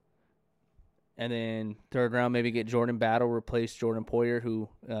D-Hop. And then third round, maybe get Jordan Battle, replace Jordan Poyer, who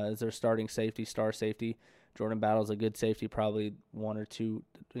is their starting safety, star safety. Jordan Battle's a good safety, probably one or two,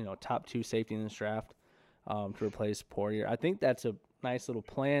 top two safety in this draft to replace Poyer. I think that's a nice little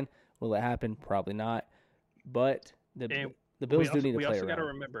plan. Will it happen? Probably not. But the Bills do need to play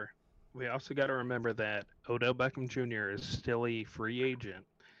around. We also got to remember that Odell Beckham Jr. is still a free agent,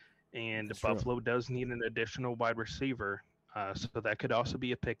 and That's Buffalo does need an additional wide receiver. So that could also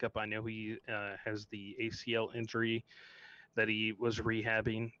be a pickup. I know he has the ACL injury that he was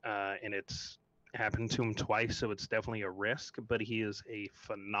rehabbing, and it's happened to him twice, so it's definitely a risk. But he is a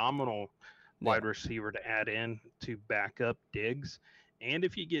phenomenal wide receiver to add in to back up Diggs. And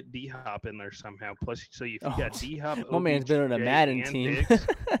if you get D Hop in there somehow, plus so if you got D Hop, my man's been on a Madden team. Diggs,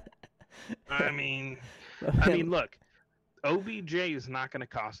 I mean, look, OBJ is not going to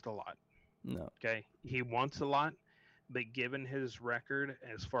cost a lot. No. Okay, he wants a lot, but given his record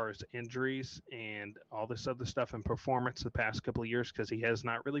as far as injuries and all this other stuff and performance the past couple of years, because he has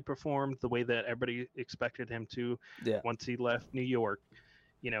not really performed the way that everybody expected him to once he left New York.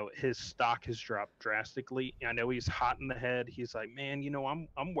 His stock has dropped drastically. I know he's hot in the head. He's like, man,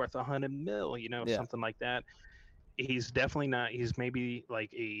 I'm worth $100 million, something like that. He's definitely not. He's maybe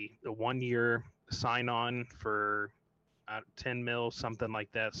like a 1 year sign on for 10 mil, something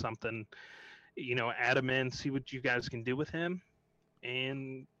like that. Something, add him in, see what you guys can do with him.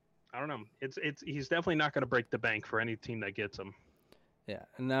 And I don't know. He's definitely not going to break the bank for any team that gets him. Yeah.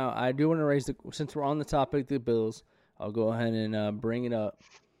 And now I do want to since we're on the topic of the Bills, I'll go ahead and bring it up.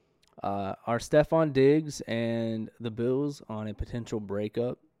 Are Stephon Diggs and the Bills on a potential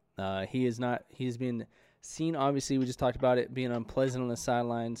breakup? He's been seen, obviously, we just talked about it, being unpleasant on the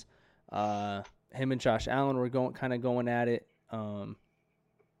sidelines. Him and Josh Allen were going at it. They're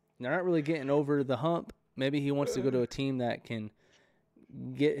not really getting over the hump. Maybe he wants to go to a team that can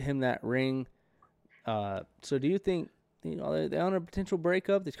get him that ring. So do you think they're on a potential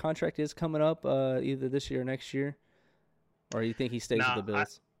breakup? The contract is coming up either this year or next year. Or you think he stays with the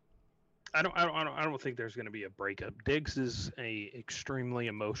Bills? I don't think there's going to be a breakup. Diggs is a extremely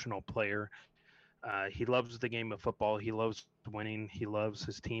emotional player. He loves the game of football. He loves winning. He loves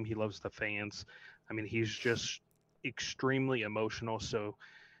his team. He loves the fans. I mean, he's just extremely emotional. So,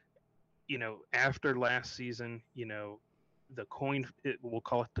 after last season, we'll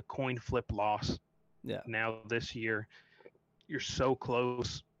call it the coin flip loss. Yeah. Now this year, you're so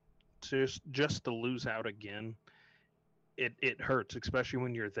close to just to lose out again. It hurts, especially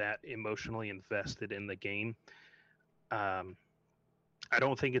when you're that emotionally invested in the game. I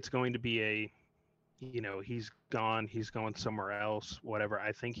don't think it's going to be he's going somewhere else, whatever.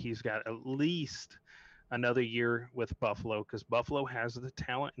 I think he's got at least another year with Buffalo, because Buffalo has the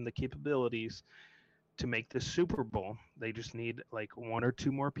talent and the capabilities to make the Super Bowl. They just need like one or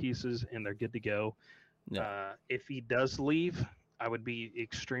two more pieces, and they're good to go. Yeah. If he does leave, I would be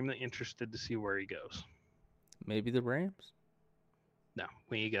extremely interested to see where he goes. Maybe the Rams? No,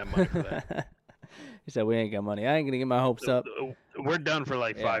 we ain't got money for that. He said we ain't got money. I ain't going to get my hopes up. We're done for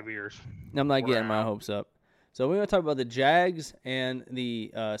 5 years. I'm not getting my hopes up. So we're going to talk about the Jags and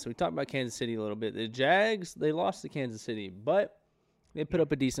so we talked about Kansas City a little bit. The Jags, they lost to Kansas City, but they put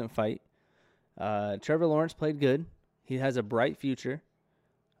up a decent fight. Trevor Lawrence played good. He has a bright future.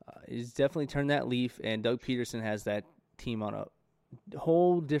 He's definitely turned that leaf, and Doug Peterson has that team on a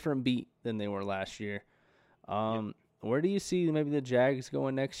whole different beat than they were last year. Where do you see maybe the Jags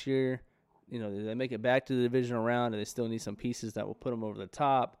going next year? Do they make it back to the divisional round? Do they still need some pieces that will put them over the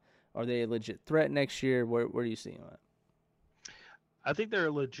top? Are they a legit threat next year? Where do you see them at? I think they're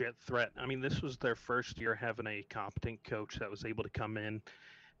a legit threat. I mean, this was their first year having a competent coach that was able to come in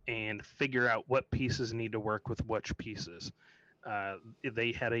and figure out what pieces need to work with which pieces.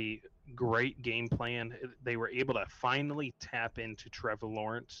 They had a great game plan. They were able to finally tap into Trevor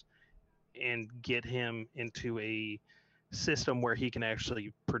Lawrence and get him into a system where he can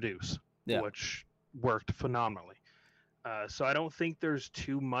actually produce, which worked phenomenally. So I don't think there's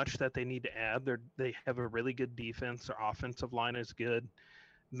too much that they need to add. They have a really good defense. Their offensive line is good.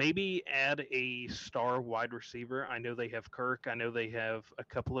 Maybe add a star wide receiver. I know they have Kirk. I know they have a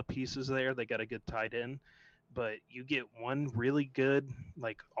couple of pieces there. They got a good tight end. But you get one really good,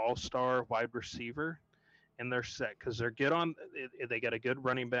 all-star wide receiver, and they're set because they're good on. They got a good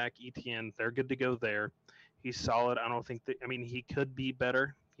running back, ETN. They're good to go there. He's solid. I don't think he could be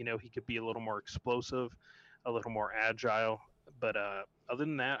better. He could be a little more explosive, a little more agile. But other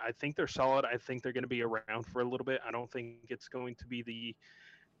than that, I think they're solid. I think they're going to be around for a little bit. I don't think it's going to be the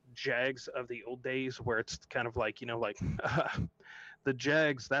Jags of the old days where it's kind of the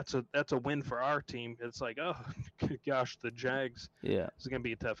Jags, that's a win for our team. It's like, oh gosh, the Jags. Yeah, it's going to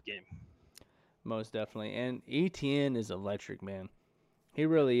be a tough game. Most definitely. And ETN is electric, man. He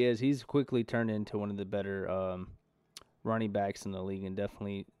really is. He's quickly turned into one of the better running backs in the league and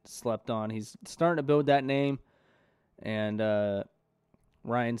definitely slept on. He's starting to build that name. And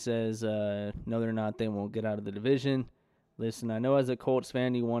Ryan says, no, they're not. They won't get out of the division. Listen, I know as a Colts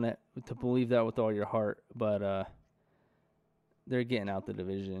fan you want to believe that with all your heart, but they're getting out the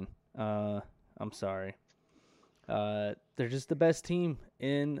division. I'm sorry. They're just the best team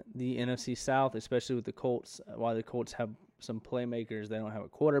in the NFC South, especially with the Colts. While the Colts have some playmakers, they don't have a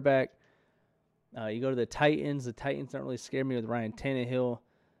quarterback. You go to the Titans. The Titans don't really scare me with Ryan Tannehill.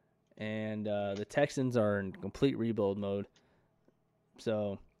 And the Texans are in complete rebuild mode.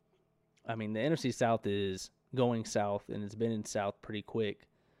 So, I mean, the NFC South is going south, and it's been in south pretty quick.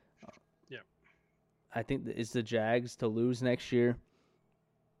 I think it's the Jags to lose next year.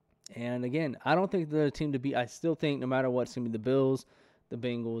 And again, I don't think they're the team to beat. I still think no matter what, it's going to be the Bills, the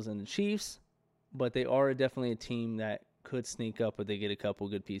Bengals, and the Chiefs. But they are definitely a team that could sneak up if they get a couple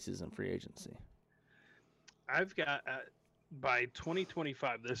good pieces in free agency. I've got, by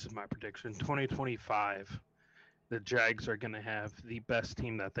 2025, this is my prediction, 2025, the Jags are going to have the best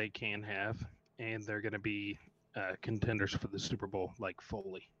team that they can have, and they're going to be contenders for the Super Bowl,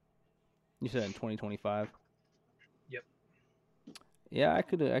 fully. You said in 2025? Yep. Yeah, I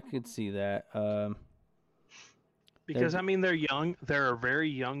could see that. Because, they're young. They're a very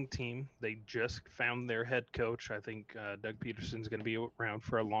young team. They just found their head coach. I think Doug Peterson's going to be around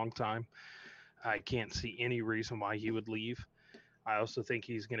for a long time. I can't see any reason why he would leave. I also think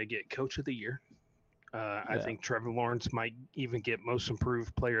he's going to get Coach of the Year. I think Trevor Lawrence might even get Most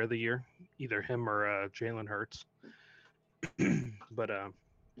Improved Player of the Year, either him or Jalen Hurts. But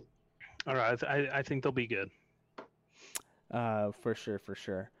all right, I think they'll be good. For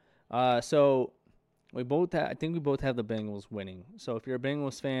sure. So I think we both have the Bengals winning. So if you're a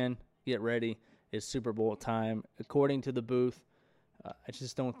Bengals fan, get ready. It's Super Bowl time. According to the booth, I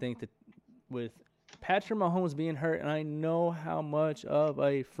just don't think that with Patrick Mahomes being hurt, and I know how much of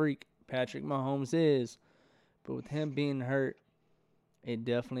a freak Patrick Mahomes is, but with him being hurt, it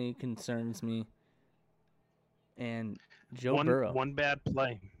definitely concerns me. And Joe Burrow. One bad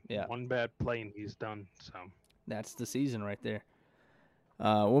play. Yeah. One bad play and he's done. So that's the season right there.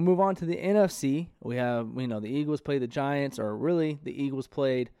 We'll move on to the NFC. We have, the Eagles played the Giants, or really the Eagles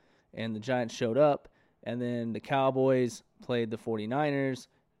played and the Giants showed up. And then the Cowboys played the 49ers.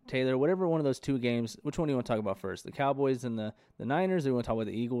 Taylor, whatever one of those two games, which one do you want to talk about first? The Cowboys and the Niners, or do you want to talk about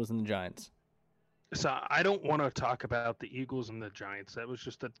the Eagles and the Giants? So I don't want to talk about the Eagles and the Giants. That was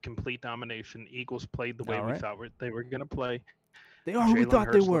just a complete domination. Eagles played the way we thought they were going to play. They are who we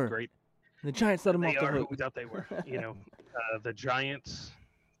thought they were. Great. The Giants let them off the hook. They are who we thought they were. The Giants,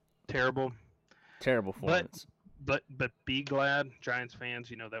 terrible. Terrible performance. But be glad, Giants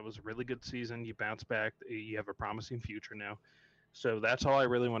fans, that was a really good season. You bounce back. You have a promising future now. So that's all I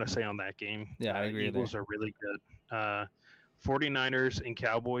really want to say on that game. Yeah, I agree. Eagles are really good. 49ers and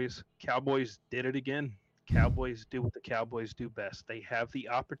Cowboys. Cowboys did it again. Cowboys do what the Cowboys do best. They have the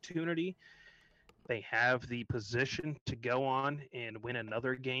opportunity. They have the position to go on and win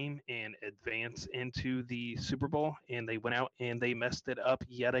another game and advance into the Super Bowl. And they went out and they messed it up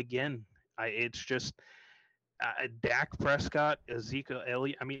yet again. It's just Dak Prescott, Ezekiel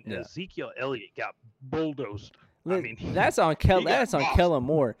Elliott. Ezekiel Elliott got bulldozed. I mean, that's on Kellen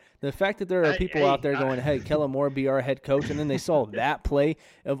Moore. The fact that there are people out there going, "Hey, Kellen Moore, be our head coach," and then they saw that play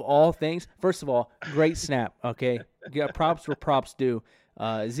of all things. First of all, great snap. Okay, you got props where props due.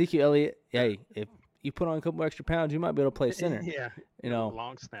 Ezekiel Elliott, hey, if you put on a couple extra pounds, you might be able to play center. Yeah,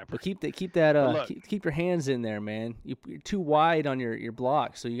 long snapper. But keep your hands in there, man. You're too wide on your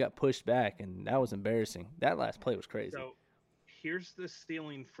block, so you got pushed back, and that was embarrassing. That last play was crazy. So here's the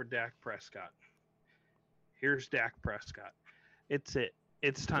stealing for Dak Prescott. Here's Dak Prescott.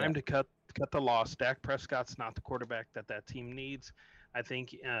 It's time to cut the loss. Dak Prescott's not the quarterback that team needs. I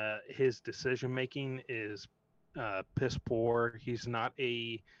think his decision making is piss poor. He's not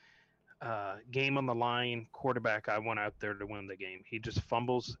a game on the line quarterback I want out there to win the game. He just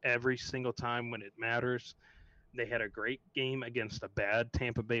fumbles every single time when it matters. They had a great game against a bad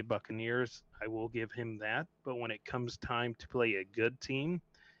Tampa Bay Buccaneers. I will give him that. But when it comes time to play a good team,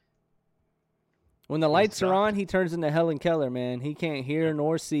 when the lights are on, he turns into Helen Keller, man. He can't hear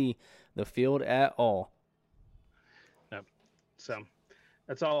nor see the field at all. Yep. So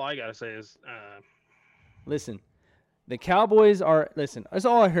that's all I got to say is listen, the Cowboys are – listen, that's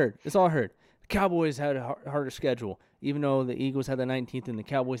all I heard. The Cowboys had a harder schedule, even though the Eagles had the 19th and the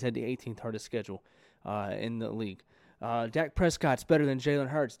Cowboys had the 18th hardest schedule in the league. Dak Prescott's better than Jalen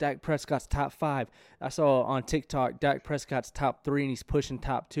Hurts. Dak Prescott's top 5. I saw on TikTok Dak Prescott's top 3, and he's pushing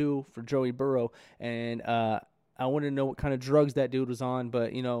top 2 for Joey Burrow. And I wanted to know what kind of drugs that dude was on,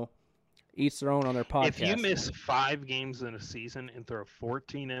 but, each their own on their podcast. If you miss 5 games in a season and throw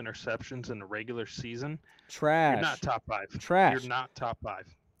 14 interceptions in the regular season, trash. You're not top 5. Trash. You're not top 5.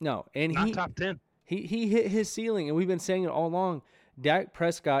 No, and not top 10. He hit his ceiling, and we've been saying it all along. Dak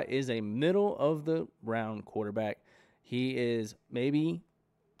Prescott is a middle-of-the-round quarterback. He is maybe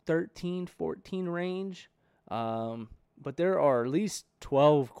 13, 14 range, but there are at least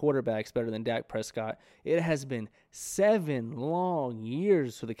 12 quarterbacks better than Dak Prescott. It has been 7 long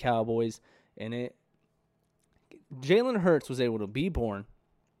years for the Cowboys, and Jalen Hurts was able to be born,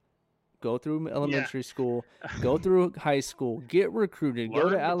 go through elementary school, go through high school, get recruited, go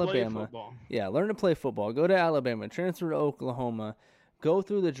to Alabama. Learn to play football. Go to Alabama, transfer to Oklahoma, go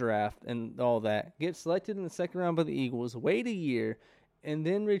through the draft and all that, get selected in the second round by the Eagles, wait a year, and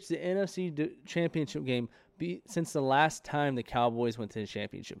then reach the NFC championship game since the last time the Cowboys went to the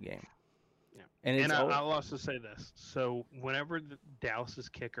championship game. Yeah. And I'll also say this. So whenever Dallas's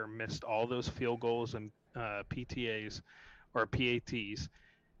kicker missed all those field goals and PTAs or PATs,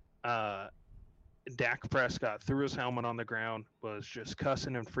 Dak Prescott threw his helmet on the ground, was just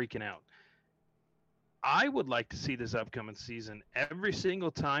cussing and freaking out. I would like to see this upcoming season, every single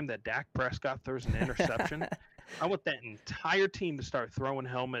time that Dak Prescott throws an interception, I want that entire team to start throwing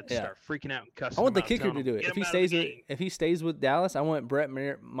helmets, start freaking out and cussing. I want the kicker to do it. If he stays with Dallas, I want Brett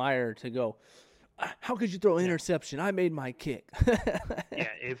Meyer to go, how could you throw an interception? I made my kick.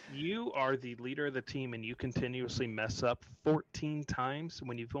 If you are the leader of the team and you continuously mess up 14 times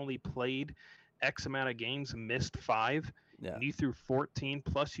when you've only played X amount of games and missed 5, and you threw 14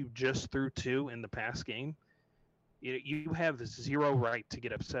 plus you just threw 2 in the past game, you have 0 right to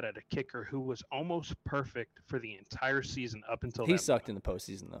get upset at a kicker who was almost perfect for the entire season up until he sucked in the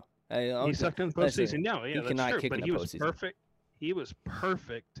postseason, though. He sucked in the postseason. No, he cannot kick in the postseason. He was perfect. He was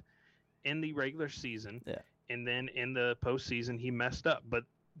perfect in the regular season, and then in the postseason he messed up. But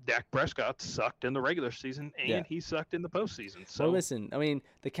Dak Prescott sucked in the regular season, and he sucked in the postseason. So well, listen, I mean,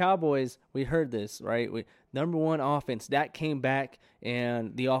 the Cowboys, we heard this, right? Number 1 offense. Dak came back,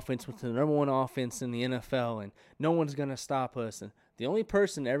 and the offense was the number 1 offense in the NFL, and no one's going to stop us. And the only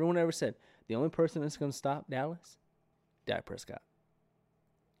person, everyone ever said, the only person that's going to stop Dallas, Dak Prescott.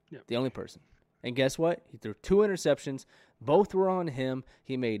 Yep. The only person. And guess what? He threw 2 interceptions. Both were on him.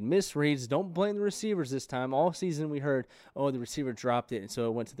 He made misreads. Don't blame the receivers this time. All season we heard, the receiver dropped it, and so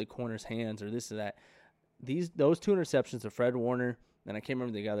it went to the corner's hands or this or that. Those 2 interceptions of Fred Warner, and I can't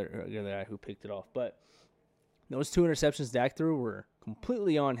remember the other guy who picked it off, but those 2 interceptions Dak threw were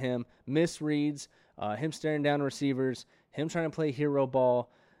completely on him. Misreads, him staring down receivers, him trying to play hero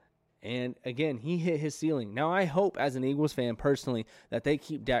ball. And, again, he hit his ceiling. Now, I hope, as an Eagles fan personally, that they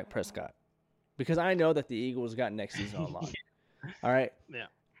keep Dak Prescott. Because I know that the Eagles got next season on lock. All right? Yeah.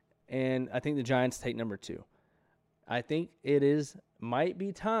 And I think the Giants take number 2. I think it might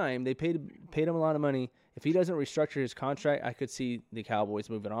be time. They paid him a lot of money. If he doesn't restructure his contract, I could see the Cowboys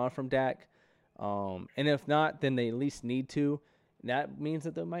moving on from Dak. And if not, then they at least need to. That means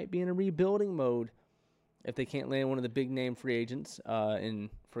that they might be in a rebuilding mode if they can't land one of the big-name free agents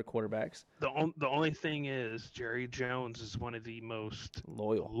for quarterbacks. The only thing is Jerry Jones is one of the most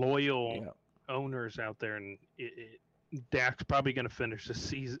loyal owners out there, and Dak's probably going to finish the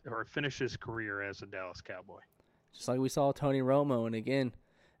season or finish his career as a Dallas Cowboy. Just like we saw Tony Romo. And again,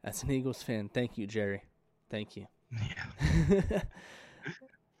 as an Eagles fan, thank you, Jerry. Thank you. Yeah.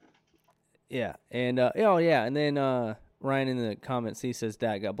 Yeah. And, and then Ryan in the comments, he says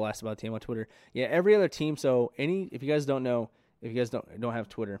Dak got blasted by the team on Twitter. Yeah, every other team. So if you guys don't know, if you guys don't have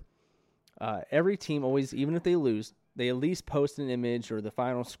Twitter, every team always, even if they lose, they at least post an image or the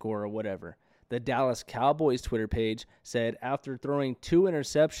final score or whatever. The Dallas Cowboys Twitter page said after throwing 2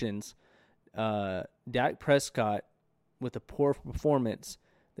 interceptions, Dak Prescott, with a poor performance,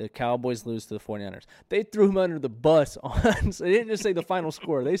 the Cowboys lose to the 49ers. They threw him under the bus. So they didn't just say the final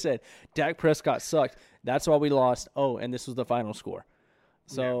score. They said Dak Prescott sucked. That's why we lost. Oh, and this was the final score.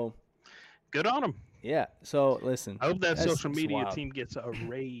 So good on him. Yeah. So listen. I hope that social media team gets a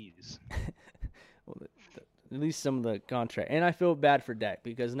raise. Well, at least some of the contract. And I feel bad for Dak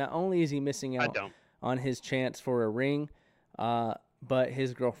because not only is he missing out on his chance for a ring, but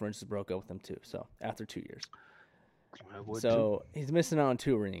his girlfriend just broke up with him too. So after 2 years. So he's missing out on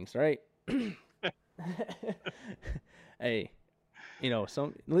 2 rings, right? Hey, at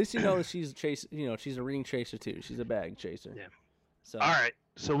least she's she's a ring chaser too. She's a bag chaser. Yeah. So all right.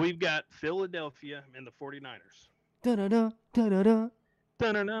 So we've got Philadelphia and the 49ers. Da-da-da, da-da-da.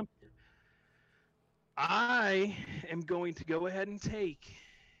 Da-da-da. I am going to go ahead and take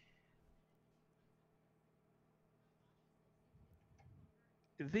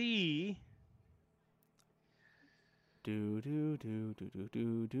the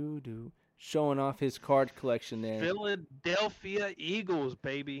showing off his card collection there. Philadelphia Eagles,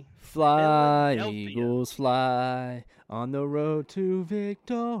 baby. Fly, Eagles, fly on the road to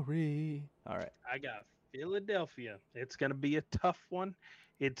victory. All right. I got Philadelphia. It's going to be a tough one.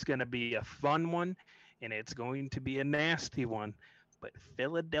 It's going to be a fun one, and it's going to be a nasty one. But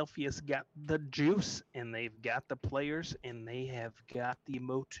Philadelphia's got the juice, and they've got the players, and they have got the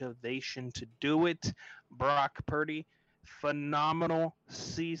motivation to do it. Brock Purdy, phenomenal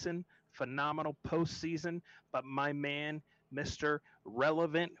season, phenomenal postseason. But my man, Mr.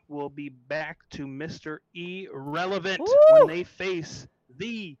 Relevant, will be back to Mr. Irrelevant when they face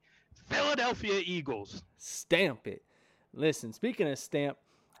the Philadelphia Eagles. Stamp it. Listen, speaking of stamp,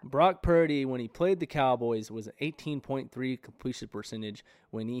 Brock Purdy, when he played the Cowboys, was an 18.3 completion percentage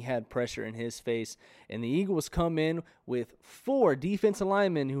when he had pressure in his face. And the Eagles come in with 4 defensive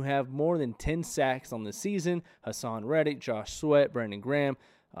linemen who have more than 10 sacks on the season. Hassan Reddick, Josh Sweat, Brandon Graham,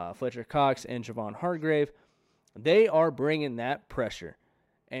 Fletcher Cox, and Javon Hargrave. They are bringing that pressure.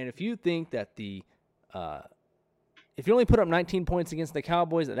 And if you think that if you only put up 19 points against the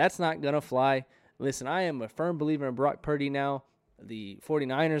Cowboys, that's not going to fly. Listen, I am a firm believer in Brock Purdy now. The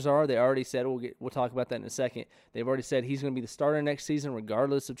 49ers are. They already said, we'll talk about that in a second. They've already said he's going to be the starter next season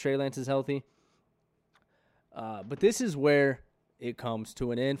regardless if Trey Lance is healthy. But this is where it comes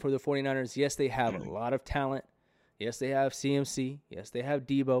to an end for the 49ers. Yes, they have a lot of talent. Yes, they have CMC. Yes, they have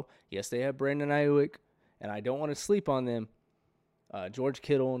Debo. Yes, they have Brandon Ayuk. And I don't want to sleep on them. George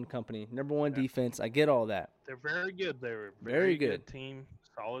Kittle and company. Number 1 defense. I get all that. They're very good. They're a very good team.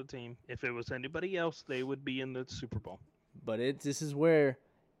 Solid team. If it was anybody else, they would be in the Super Bowl. But this is where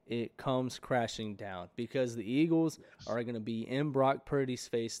it comes crashing down because the Eagles are going to be in Brock Purdy's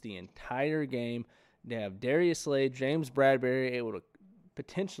face the entire game. They have Darius Slade, James Bradbury able to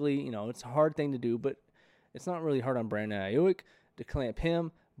potentially, it's a hard thing to do, but it's not really hard on Brandon Ayuk to clamp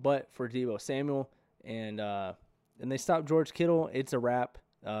him. But for Deebo Samuel and they stop George Kittle, it's a wrap.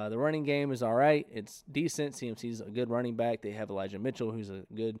 The running game is all right. It's decent. CMC's a good running back. They have Elijah Mitchell, who's a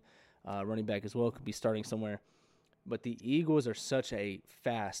good running back as well, could be starting somewhere. But the Eagles are such a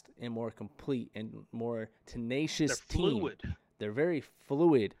fast and more complete and more tenacious team. Fluid. They're very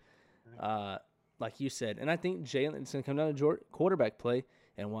fluid, like you said. And I think it's going to come down to quarterback play.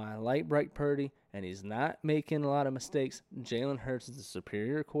 And while I like Brock Purdy and he's not making a lot of mistakes, Jalen Hurts is the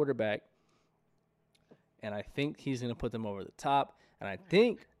superior quarterback. And I think he's going to put them over the top. And I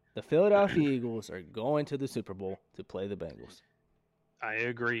think the Philadelphia Eagles are going to the Super Bowl to play the Bengals. I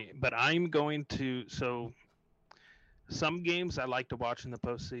agree. But I'm going to some games I like to watch in the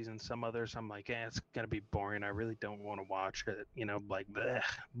postseason. Some others I'm like, it's going to be boring. I really don't want to watch it, bleh.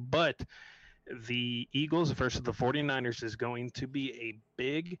 But the Eagles versus the 49ers is going to be a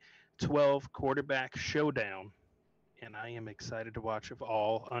Big 12 quarterback showdown. And I am excited to watch it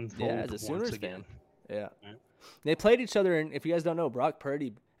all unfold once again. Yeah. They played each other, and if you guys don't know, Brock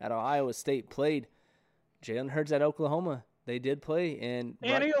Purdy at Iowa State played Jalen Hurts at Oklahoma. They did play, and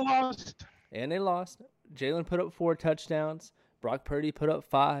he lost. And they lost. Jalen put up 4 touchdowns. Brock Purdy put up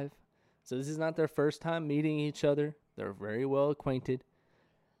 5. So this is not their first time meeting each other. They're very well acquainted.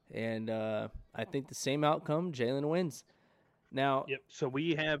 And I think the same outcome, Jalen wins. Now, so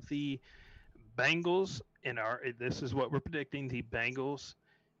we have the Bengals this is what we're predicting: the Bengals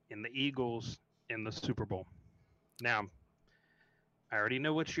and the Eagles in the Super Bowl. Now, I already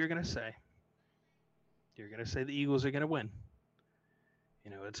know what you're going to say. You're going to say the Eagles are going to win.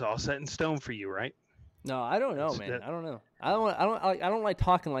 It's all set in stone for you, right? No, I don't know, man. I don't know. I don't like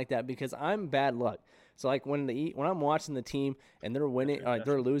talking like that because I'm bad luck. So like when I'm watching the team and they're winning,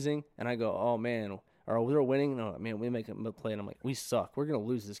 they're losing, and I go, oh man, or they're winning, no man, we make a play, and I'm like, we suck. We're gonna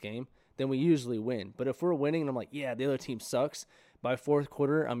lose this game. Then we usually win. But if we're winning, and I'm like, yeah, the other team sucks. By fourth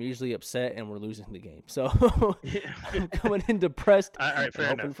quarter, I'm usually upset and we're losing the game. So I'm coming in depressed. All right,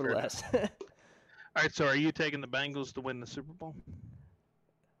 fair enough. For less. All right, so are you taking the Bengals to win the Super Bowl?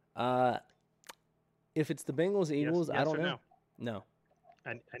 If it's the Bengals Eagles, yes I don't know. No.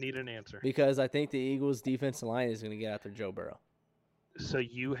 I need an answer. Because I think the Eagles defensive line is going to get after Joe Burrow. So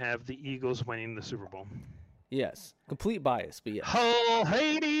you have the Eagles winning the Super Bowl? Yes. Complete bias, but yes. Oh,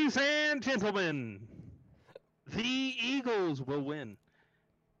 ladies and gentlemen, the Eagles will win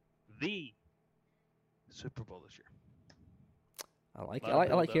the Super Bowl this year. I like it.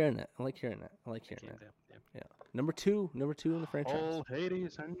 I like hearing that. I like hearing that. Yeah. Number two in the franchise. Oh,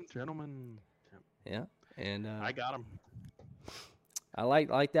 ladies and gentlemen. Yeah. And I got him. I like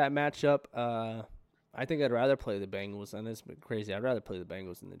that matchup. I think I'd rather play the Bengals, and it's crazy. I'd rather play the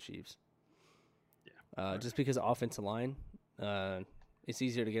Bengals than the Chiefs. Yeah. Just because of offensive line, it's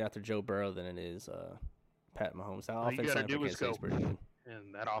easier to get after Joe Burrow than it is Pat Mahomes. That offensive line for Kansas State's pretty good.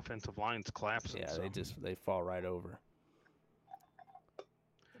 And that offensive line's collapsing. Yeah, they fall right over.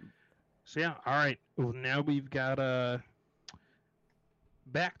 So yeah, all right. Well, now we've got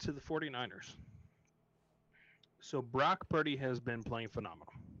back to the 49ers. So Brock Purdy has been playing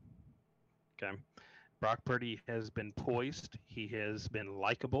phenomenal. Okay. Brock Purdy has been poised. He has been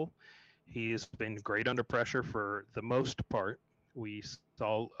likable. He has been great under pressure for the most part. We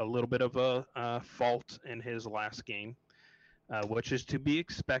saw a little bit of a fault in his last game, which is to be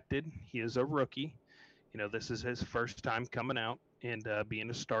expected. He is a rookie. This is his first time coming out and being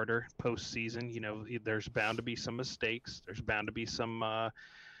a starter postseason. There's bound to be some mistakes. There's bound to be some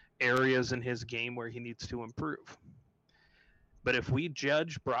areas in his game where he needs to improve. But if we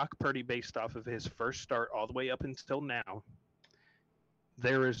judge Brock Purdy based off of his first start all the way up until now,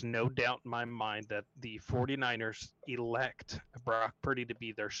 there is no doubt in my mind that the 49ers elect Brock Purdy to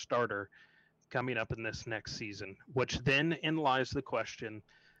be their starter coming up in this next season, which then lies the question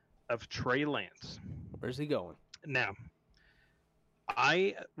of Trey Lance. Where's he going? Now,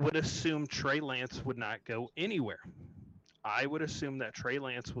 I would assume Trey Lance would not go anywhere. I would assume that Trey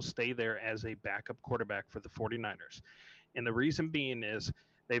Lance will stay there as a backup quarterback for the 49ers. And the reason being is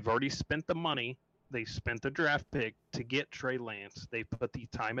they've already spent the money. They spent the draft pick to get Trey Lance. They put the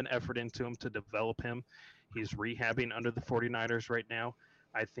time and effort into him to develop him. He's rehabbing under the 49ers right now.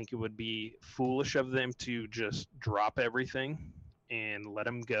 I think it would be foolish of them to just drop everything and let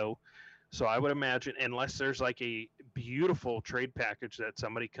him go. So I would imagine, unless there's like a beautiful trade package that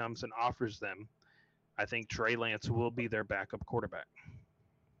somebody comes and offers them, I think Trey Lance will be their backup quarterback.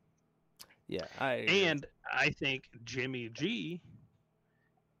 Yeah, I think Jimmy G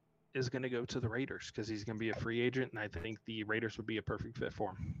is going to go to the Raiders because he's going to be a free agent, and I think the Raiders would be a perfect fit for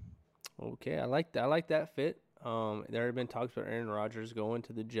him. Okay, I like that fit. There have been talks about Aaron Rodgers going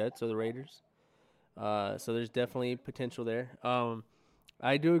to the Jets or the Raiders, so there's definitely potential there.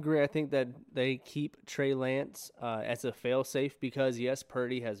 I do agree. I think that they keep Trey Lance as a fail-safe because, yes,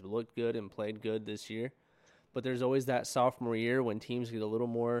 Purdy has looked good and played good this year, but there's always that sophomore year when teams get a little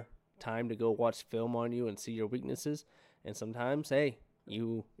more time to go watch film on you and see your weaknesses, and sometimes, hey,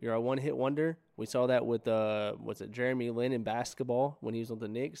 you're a one-hit wonder. We saw that with Jeremy Lin in basketball when he was on the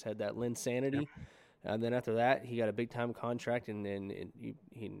Knicks, had that Lin sanity, and then after that he got a big-time contract, and then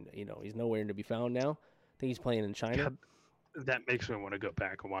he's nowhere to be found now. I think he's playing in China. God, that makes me want to go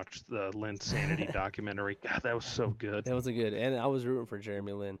back and watch the Lin sanity documentary. God, that was so good. That was good, and I was rooting for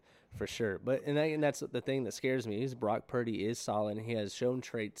Jeremy Lin for sure. But and that's the thing that scares me is Brock Purdy is solid, and he has shown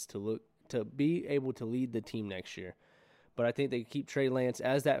traits to be able to lead the team next year. But I think they keep Trey Lance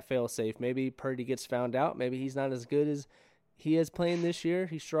as that fail-safe. Maybe Purdy gets found out. Maybe he's not as good as he is playing this year.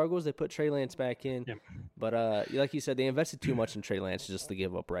 He struggles. They put Trey Lance back in. Yep. But like you said, they invested too much in Trey Lance just to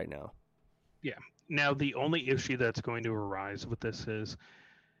give up right now. Yeah. Now, the only issue that's going to arise with this is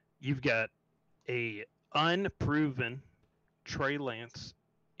you've got a unproven Trey Lance,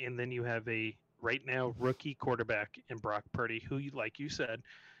 and then you have a right now rookie quarterback in Brock Purdy, who, like you said,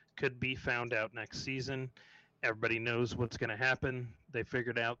 could be found out next season. Everybody knows what's going to happen. They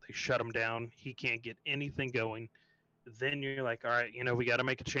figured out. They shut him down. He can't get anything going. Then you're like, all right, we got to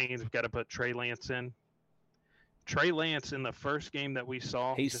make a change. We've got to put Trey Lance in. Trey Lance in the first game that we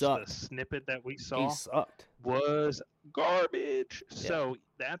saw, He just sucked. the snippet that we saw, He sucked. was garbage. Yeah. So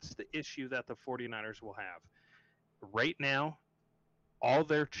that's the issue that the 49ers will have. Right now, all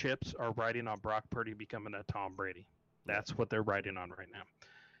their chips are riding on Brock Purdy becoming a Tom Brady. That's what they're riding on right now.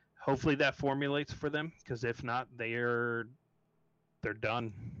 Hopefully that formulates for them, because if not, they're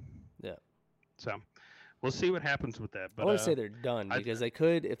done. Yeah. So we'll see what happens with that. But I wouldn't say they're done, because they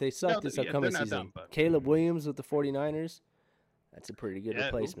could, if they suck this upcoming season. Done, Caleb Williams with the 49ers, that's a pretty good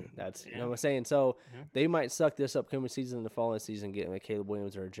replacement. That's you know what I'm saying. So they might suck this upcoming season in the following season, getting a Caleb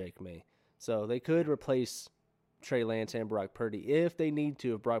Williams or a Jake May. So they could replace Trey Lance and Brock Purdy if they need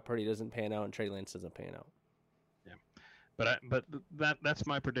to. If Brock Purdy doesn't pan out and Trey Lance doesn't pan out. Yeah, but that's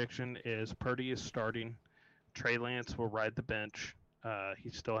my prediction. Is Purdy is starting. Trey Lance will ride the bench. He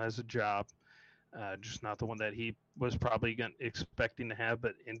still has a job, just not the one that he was probably expecting to have.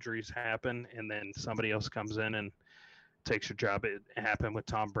 But injuries happen, and then somebody else comes in and takes your job. It happened with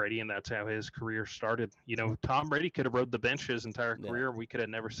Tom Brady, and that's how his career started. You know, Tom Brady could have rode the bench his entire career, and we could have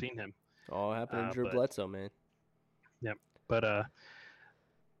never seen him. All happened to Drew Bledsoe, man. Yep, but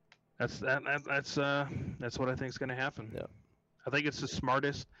that's what I think is going to happen. Yep. I think it's the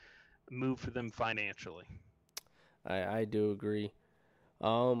smartest move for them financially. I do agree.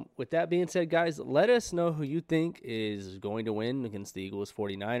 With that being said, guys, let us know who you think is going to win against the Eagles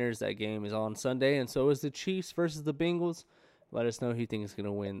 49ers. That game is on Sunday, and so is the Chiefs versus the Bengals. Let us know who you think is going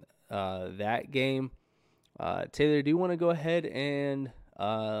to win that game. Taylor, do you want to go ahead and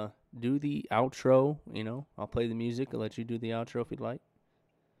do the outro? You know, I'll play the music. I'll let you do the outro if you'd like.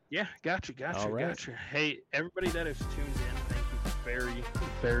 Yeah, gotcha. All right. Gotcha. Hey, everybody that is tuned in, thank you very,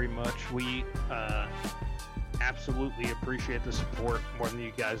 very much. We absolutely appreciate the support more than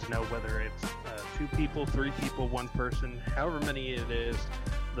you guys know, whether it's 2 people, 3 people, 1 person, however many it is,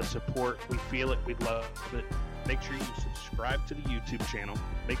 the support, we feel it, we love it. Make sure you subscribe to the YouTube channel.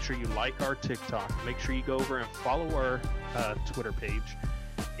 Make sure you like our TikTok. Make sure you go over and follow our Twitter page.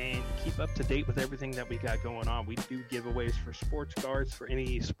 And keep up to date with everything that we got going on. We do giveaways for sports cards, for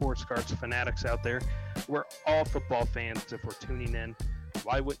any sports cards fanatics out there. We're all football fans if we're tuning in.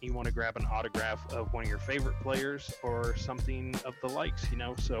 Why wouldn't you want to grab an autograph of one of your favorite players or something of the likes, you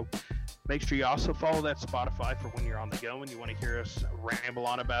know? So make sure you also follow that Spotify for when you're on the go and you want to hear us ramble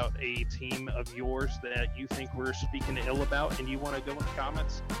on about a team of yours that you think we're speaking ill about, and you want to go in the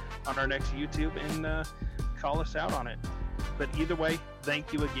comments on our next YouTube and call us out on it. But either way,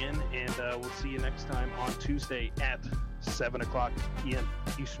 thank you again, and we'll see you next time on Tuesday at 7 o'clock p.m.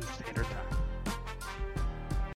 Eastern Standard Time.